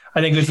believe.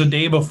 I think it's the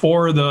day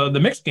before the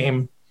mixed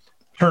game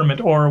tournament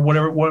or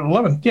whatever,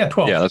 11th? Yeah,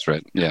 12th. Yeah, that's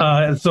right.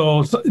 Yeah.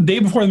 So day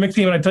before the mixed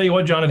game, and I tell you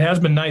what, John, it has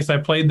been nice. I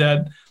played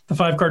the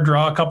 5-card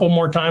draw a couple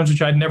more times,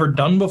 which I'd never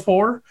done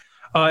before.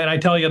 And I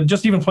tell you,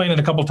 just even playing it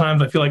a couple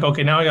times, I feel like,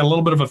 okay, now I got a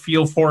little bit of a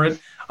feel for it.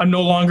 I'm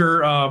no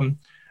longer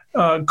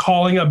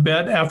calling a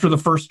bet after the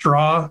first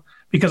draw,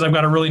 because I've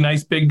got a really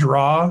nice big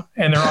draw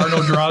and there are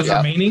no draws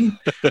remaining,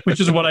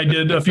 which is what I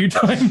did a few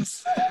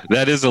times.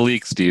 That is a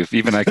leak, Steve.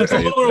 Even I can tell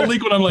you. It's a little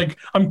leak when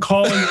I'm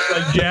calling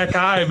like Jack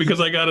High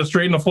because I got a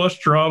straight and a flush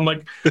draw. I'm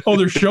like, oh,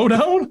 there's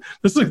showdown?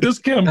 This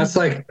can. That's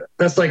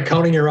like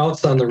counting your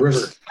outs on the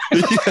river.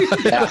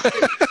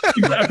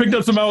 I picked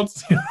up some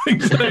outs.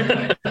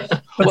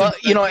 Well,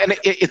 and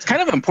it's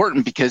kind of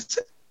important because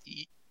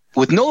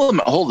with No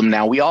Limit Hold'em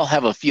now, we all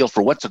have a feel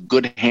for what's a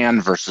good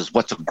hand versus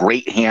what's a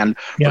great hand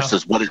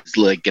versus what is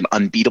like an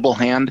unbeatable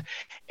hand.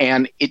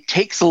 And it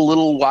takes a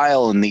little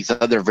while in these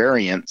other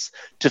variants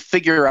to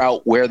figure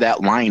out where that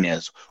line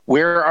is.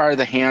 Where are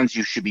the hands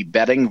you should be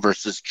betting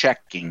versus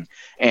checking?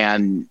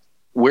 And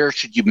where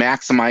should you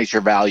maximize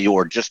your value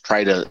or just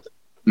try to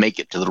make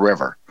it to the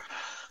river?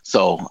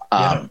 So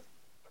a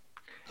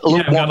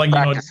little more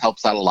practice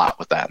helps out a lot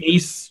with that.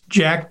 Ace,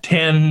 Jack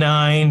 10,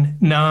 9,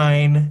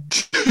 9,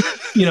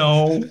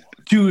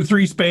 2,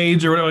 3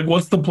 spades or whatever. Like,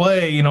 what's the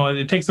play?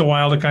 It takes a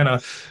while to kind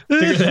of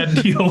figure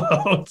that deal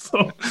out.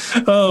 So,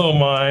 oh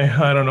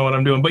my, I don't know what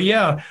I'm doing. But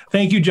yeah,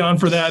 thank you, John,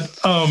 for that.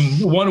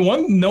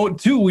 One note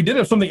too, we did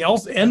have something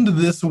else end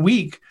this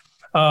week.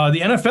 The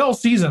NFL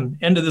season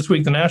ended this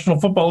week. The National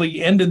Football League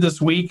ended this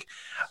week.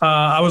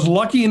 I was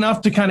lucky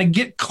enough to kind of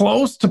get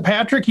close to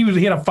Patrick. He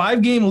had a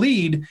 5-game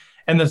lead.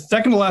 And the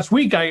second to last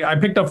week, I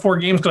picked up 4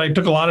 games because I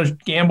took a lot of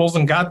gambles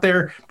and got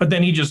there. But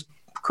then he just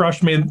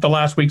crushed me the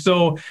last week.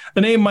 So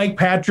the name Mike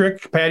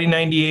Patrick, Patty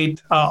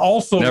 98,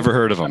 also never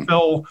heard of him.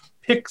 NFL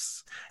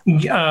picks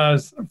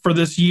for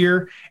this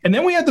year. And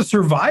then we had the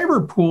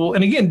Survivor pool.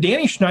 And again,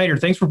 Danny Schneider,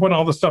 thanks for putting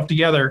all this stuff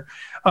together.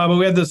 But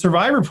we had the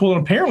Survivor pool,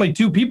 and apparently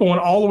 2 people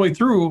went all the way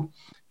through,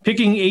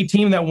 picking a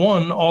team that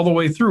won all the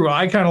way through.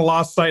 I kind of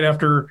lost sight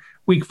after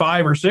week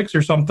 5 or 6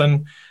 or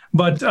something.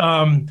 But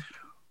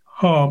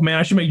oh man,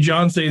 I should make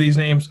John say these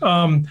names.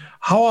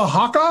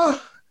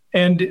 Hawahaka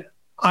and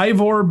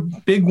Ivor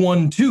Big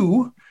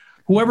 1-2,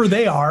 whoever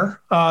they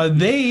are,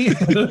 they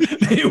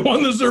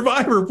won the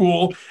Survivor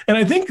pool, and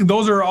I think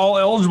those are all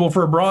eligible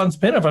for a bronze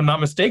pin, if I'm not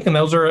mistaken.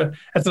 That's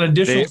an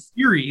additional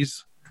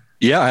series.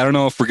 Yeah, I don't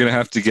know if we're gonna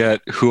have to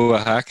get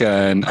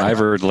Huahaka and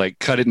Ivor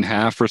cut it in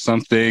half or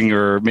something,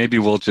 or maybe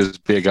we'll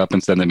just big up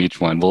and send them each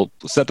one. We'll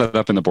set that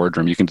up in the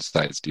boardroom. You can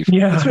decide, Steve.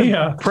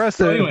 Yeah.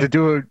 Impressive to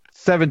do it.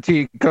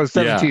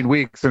 17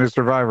 weeks in a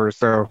Survivor,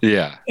 so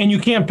yeah, and you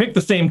can't pick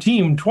the same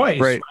team twice,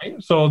 right?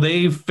 So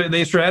they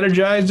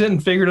strategized it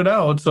and figured it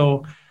out.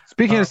 So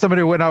speaking of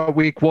somebody who went out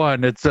week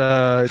 1, it's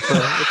hard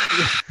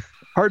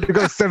to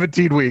go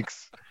 17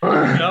 weeks.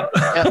 I got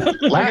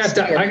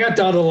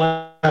down to the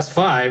last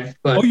 5,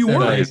 but you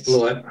were? I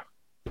blew it.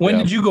 When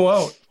did you go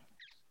out?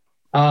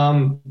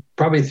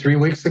 Probably 3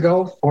 weeks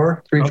ago,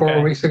 4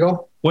 weeks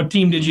ago. What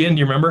team did you end? Do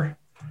you remember?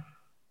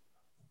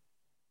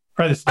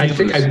 I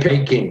think I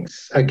picked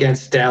Kings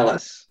against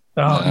Dallas.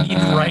 Oh,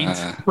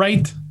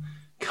 right.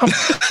 Come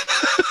on.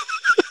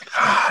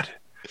 God.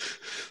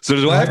 So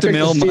do I have to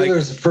mail the my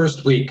Steelers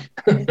first week?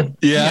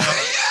 Yeah.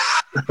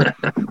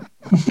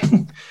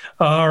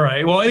 All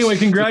right. Well, anyway,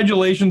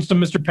 congratulations to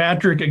Mr.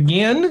 Patrick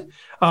again.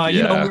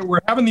 You know, we're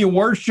having the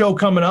awards show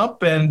coming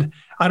up, and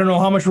I don't know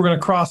how much we're going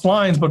to cross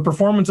lines, but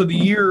performance of the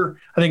year,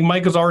 I think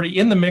Mike is already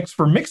in the mix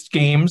for mixed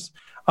games.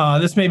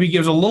 This maybe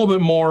gives a little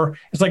bit more.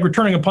 It's like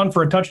returning a punt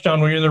for a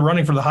touchdown when you're in there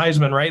running for the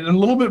Heisman, right? And a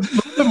little bit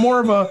more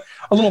of a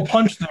little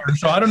punch there.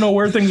 So I don't know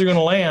where things are going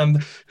to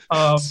land,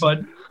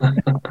 but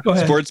go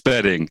ahead. Sports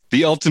betting,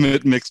 the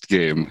ultimate mixed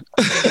game.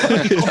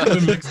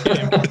 Ultimate mixed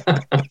game.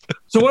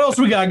 So what else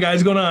we got,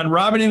 guys, going on?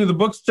 Robin, into the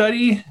book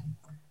study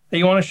that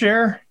you want to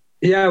share?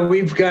 Yeah,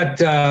 we've got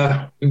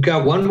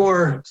one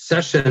more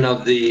session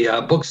of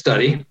the book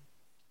study,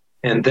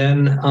 and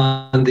then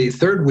on the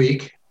third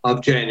week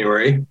of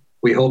January,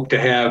 we hope to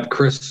have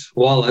Chris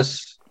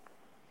Wallace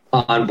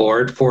on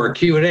board for a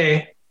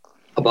Q&A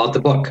about the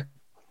book.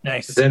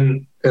 Nice.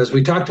 Then, as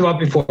we talked about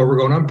before, we're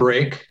going on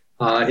break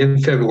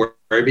in February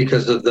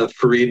because of the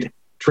Fareed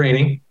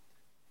training.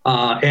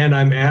 And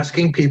I'm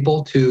asking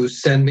people to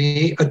send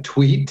me a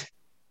tweet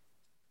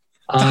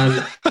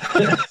on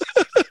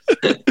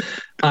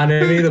on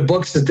any of the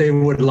books that they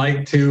would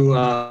like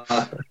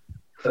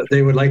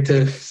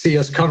to see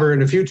us cover in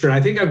the future. And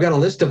I think I've got a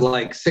list of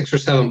like 6 or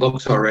 7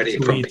 books already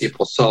from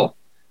people. So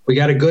we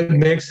got a good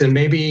mix, and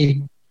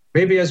maybe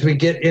as we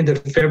get into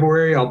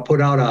February, I'll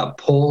put out a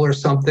poll or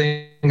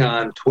something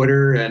on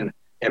Twitter and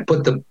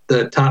put the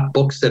top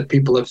books that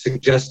people have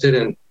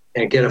suggested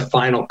and get a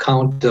final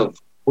count of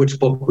which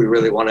book we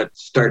really want to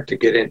start to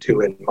get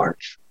into in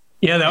March.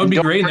 Yeah, that would be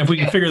great. And if we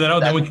can figure that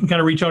out, then we can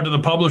kind of reach out to the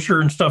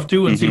publisher and stuff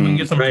too and see if we can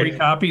get some free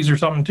copies or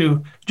something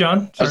too.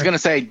 John? Sorry. I was going to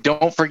say,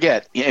 don't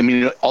forget, I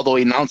mean, although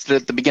he announced it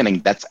at the beginning,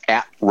 that's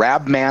at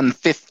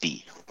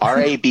Rabman50,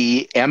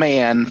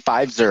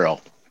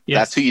 RABMAN50. Yes.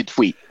 That's who you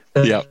tweet.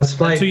 That's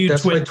my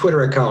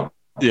Twitter account.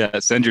 Yeah,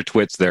 send your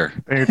twits there.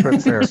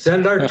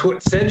 Send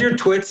your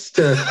twits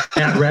to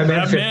at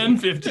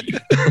Rabman50.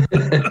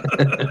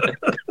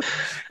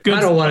 I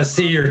don't want to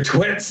see your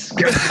twits.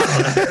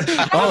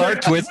 All our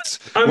twits.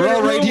 We're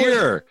all right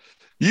here.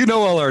 You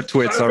know all our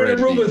twits already. I'm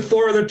in a room with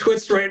 4 other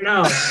twits right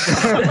now.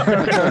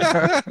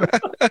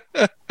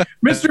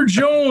 Mr.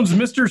 Jones,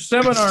 Mr.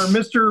 Seminar,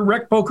 Mr.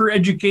 Rec Poker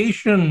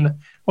Education.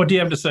 What do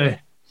you have to say?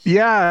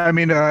 Yeah, I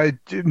mean,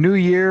 new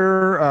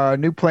year,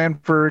 new plan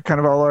for kind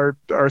of all our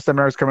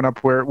seminars coming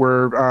up.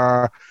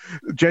 We're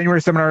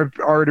January seminar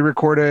already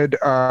recorded.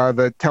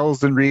 The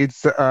Tells and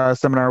Reads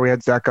seminar, we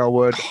had Zach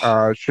Elwood.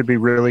 Should be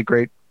really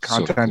great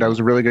content. So cool. That was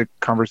a really good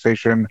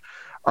conversation.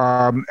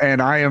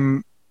 And I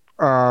am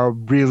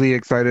really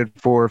excited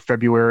for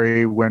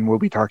February when we'll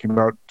be talking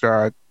about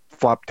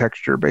flop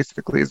texture,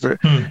 basically, is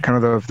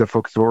kind of the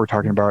focus of what we're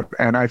talking about.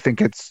 And I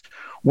think it's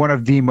one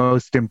of the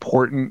most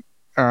important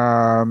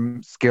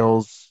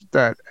skills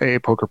that a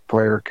poker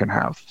player can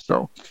have.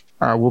 So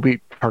we'll be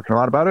talking a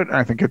lot about it, and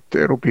I think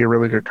it'll be a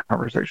really good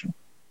conversation.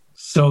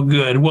 So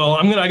good. Well,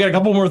 I got a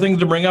couple more things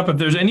to bring up. If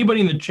there's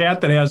anybody in the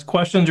chat that has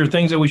questions or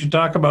things that we should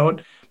talk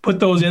about, put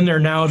those in there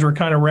now as we're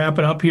kind of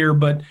wrapping up here.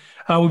 But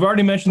we've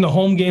already mentioned the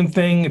home game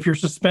thing. If you're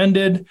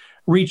suspended,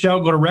 reach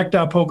out, go to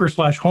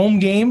rec.poker/home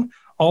game.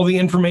 All the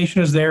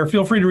information is there.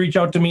 Feel free to reach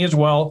out to me as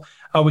well.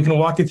 We can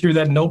walk you through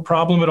that, no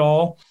problem at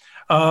all.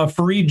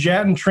 Fareed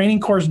Jatton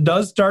training course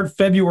does start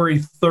February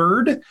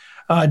 3rd.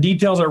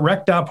 Details at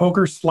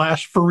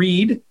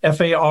rec.poker/Fareed,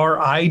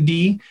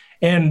 Farid.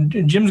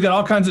 And Jim's got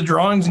all kinds of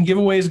drawings and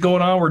giveaways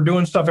going on. We're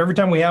doing stuff every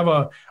time we have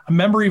a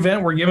member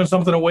event. We're giving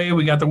something away.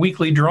 We got the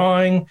weekly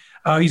drawing.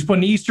 He's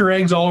putting Easter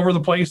eggs all over the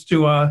place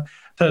to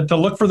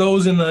look for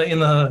those in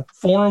the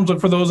forums, look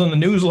for those in the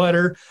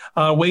newsletter,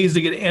 ways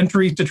to get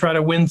entries to try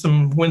to win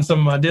some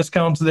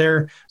discounts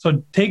there.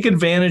 So take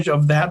advantage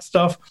of that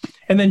stuff.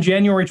 And then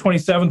January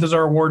 27th is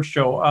our awards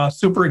show.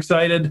 Super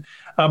excited.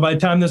 By the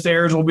time this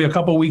airs, we'll be a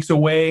couple weeks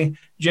away.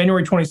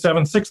 January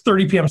 27th,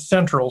 6:30 p.m.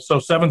 Central, so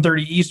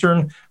 7:30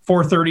 Eastern,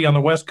 4:30 on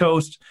the West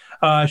Coast.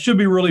 Should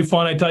be really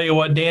fun. I tell you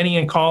what, Danny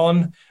and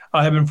Colin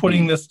have been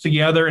putting this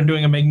together and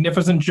doing a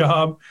magnificent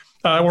job.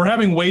 We're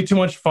having way too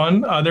much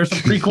fun. There's some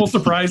pretty cool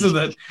surprises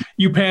that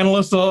you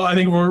panelists, I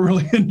think, will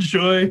really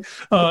enjoy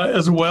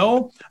as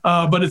well.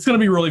 But it's going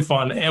to be really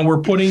fun, and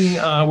we're putting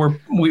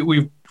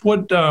we've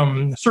put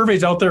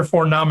surveys out there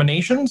for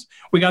nominations.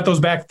 We got those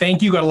back.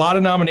 Thank you. Got a lot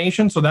of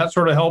nominations, so that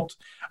sort of helped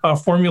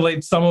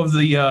formulate some of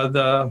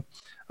the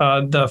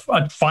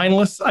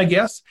finalists, I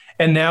guess.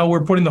 And now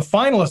we're putting the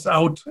finalists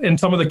out in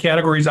some of the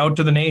categories out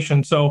to the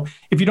nation. So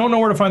if you don't know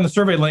where to find the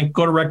survey link,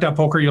 go to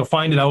rec.poker. You'll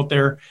find it out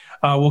there.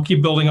 We'll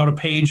keep building out a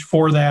page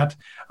for that.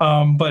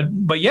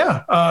 But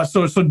yeah,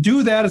 so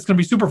do that. It's going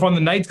to be super fun. The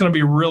night's going to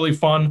be really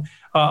fun.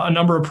 A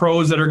number of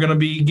pros that are going to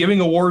be giving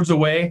awards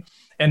away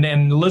and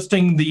then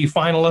listing the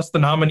finalists, the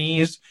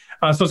nominees.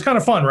 So it's kind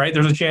of fun, right?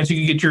 There's a chance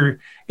you can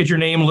get your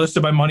name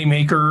listed by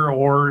Moneymaker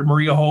or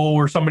Maria Ho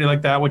or somebody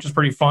like that, which is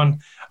pretty fun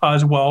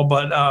as well.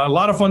 But a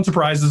lot of fun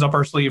surprises up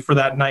our sleeve for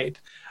that night.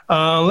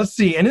 Let's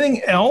see.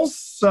 Anything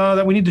else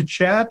that we need to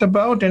chat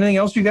about? Anything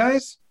else, you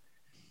guys?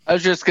 I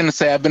was just going to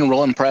say I've been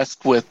real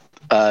impressed with,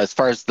 as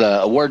far as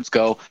the awards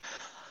go,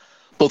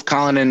 both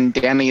Colin and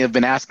Danny have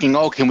been asking,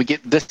 oh, can we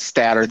get this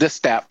stat or this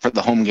stat for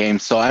the home game?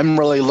 So I'm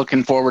really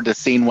looking forward to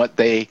seeing what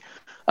they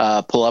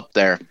pull up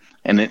there,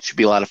 and it should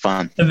be a lot of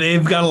fun. And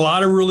they've got a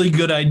lot of really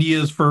good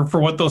ideas for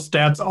what those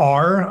stats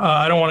are.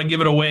 I don't want to give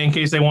it away in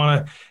case they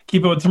want to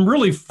keep it with some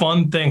really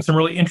fun things, some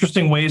really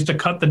interesting ways to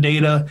cut the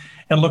data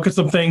and look at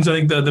some things. I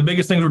think the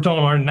biggest things we're telling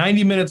them are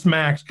 90 minutes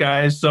max,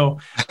 guys. So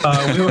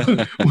I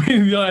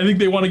think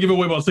they want to give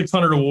away about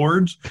 600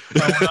 awards.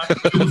 We're not going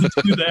to be able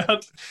to do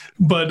that,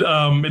 but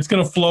it's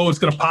going to flow. It's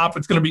going to pop.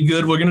 It's going to be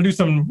good. We're going to do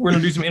some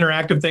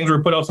interactive things. We're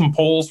going to put out some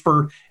polls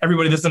for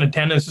everybody that's in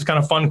attendance. Just kind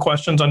of fun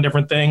questions on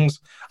different things.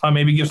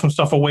 Maybe give some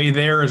stuff away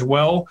there as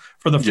well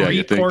for the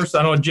free course.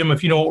 I don't know, Jim,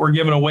 if you know what we're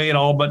giving away at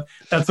all, but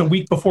that's a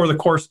week before the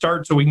course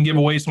starts, so we can give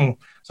away some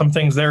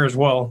things there as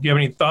well. Do you have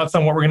any thoughts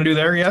on what we're going to do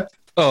there yet?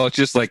 Oh, it's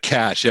just like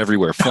cash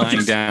everywhere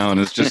flying down.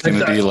 It's just going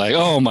to be like,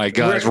 oh my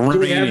gosh,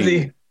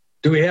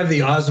 do we have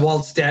the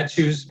Oswald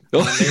statues? I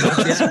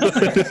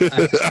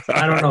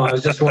don't know. I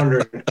was just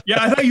wondering.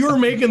 Yeah, I thought you were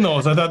making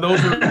those. I thought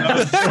those were.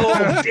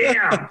 Oh,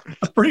 damn.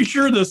 I'm pretty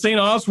sure the St.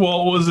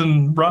 Oswald was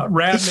in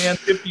Radman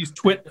 50's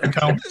Twit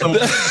account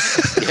somewhere.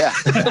 Yeah.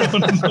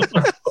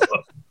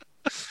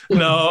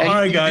 No, all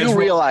right, guys. You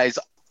realize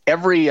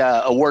every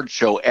award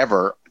show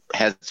ever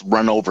has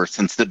run over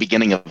since the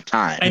beginning of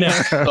time. I know.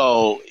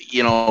 So,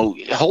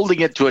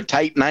 holding it to a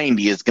tight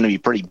 90 is going to be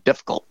pretty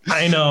difficult.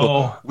 I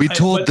know. We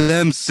told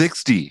them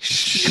 60.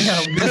 Yeah,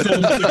 we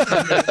told them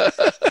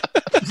 60.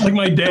 It's like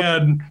my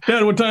dad.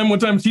 Dad, what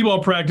time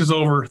T-ball practice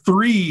over?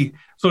 3.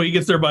 So he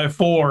gets there by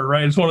 4,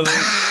 right? It's one of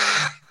those.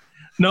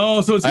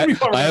 No, so it's going to be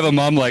fun. I have a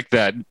mom like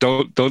that.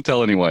 Don't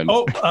tell anyone.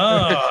 Oh,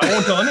 I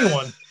won't tell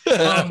anyone.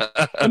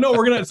 No,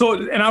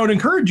 and I would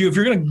encourage you, if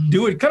you're going to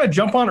do it, kind of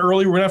jump on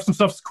early. We're going to have some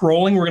stuff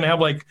scrolling. We're going to have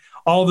like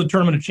all the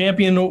Tournament of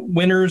Champion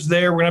winners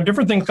there. We're going to have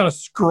different things kind of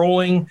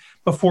scrolling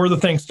before the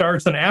thing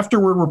starts. And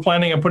afterward, we're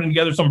planning on putting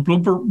together some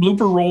blooper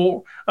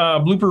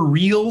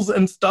reels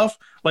and stuff,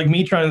 like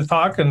me trying to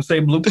talk and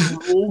say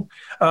blooper rule.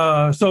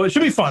 So it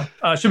should be fun.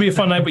 It should be a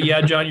fun night. But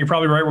yeah, John, you're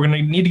probably right. We're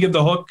going to need to give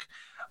the hook.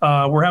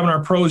 We're having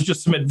our pros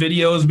just submit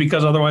videos,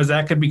 because otherwise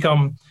that could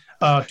become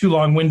too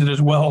long-winded as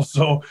well.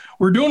 So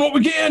we're doing what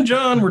we can,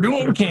 John. We're doing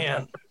what we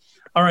can.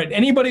 All right.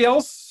 Anybody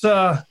else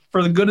for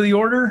the good of the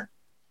order?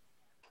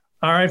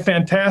 All right.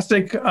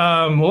 Fantastic.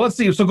 Well, let's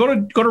see. So go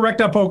to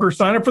Rec.Poker,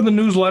 sign up for the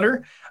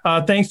newsletter.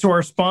 Thanks to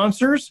our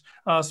sponsors,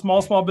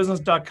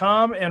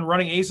 smallbusiness.com and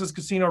Running Aces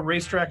Casino,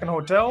 Racetrack, and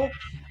Hotel.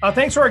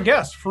 Thanks to our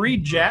guests,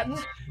 Fareed Jattin.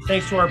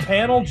 Thanks to our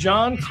panel,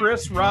 John,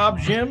 Chris, Rob,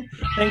 Jim.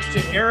 Thanks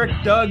to Eric,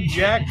 Doug,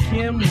 Jack,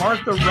 Kim,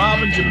 Martha,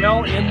 Robin,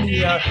 Jamel in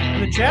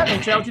the chat. We'll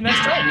chat with you next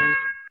time.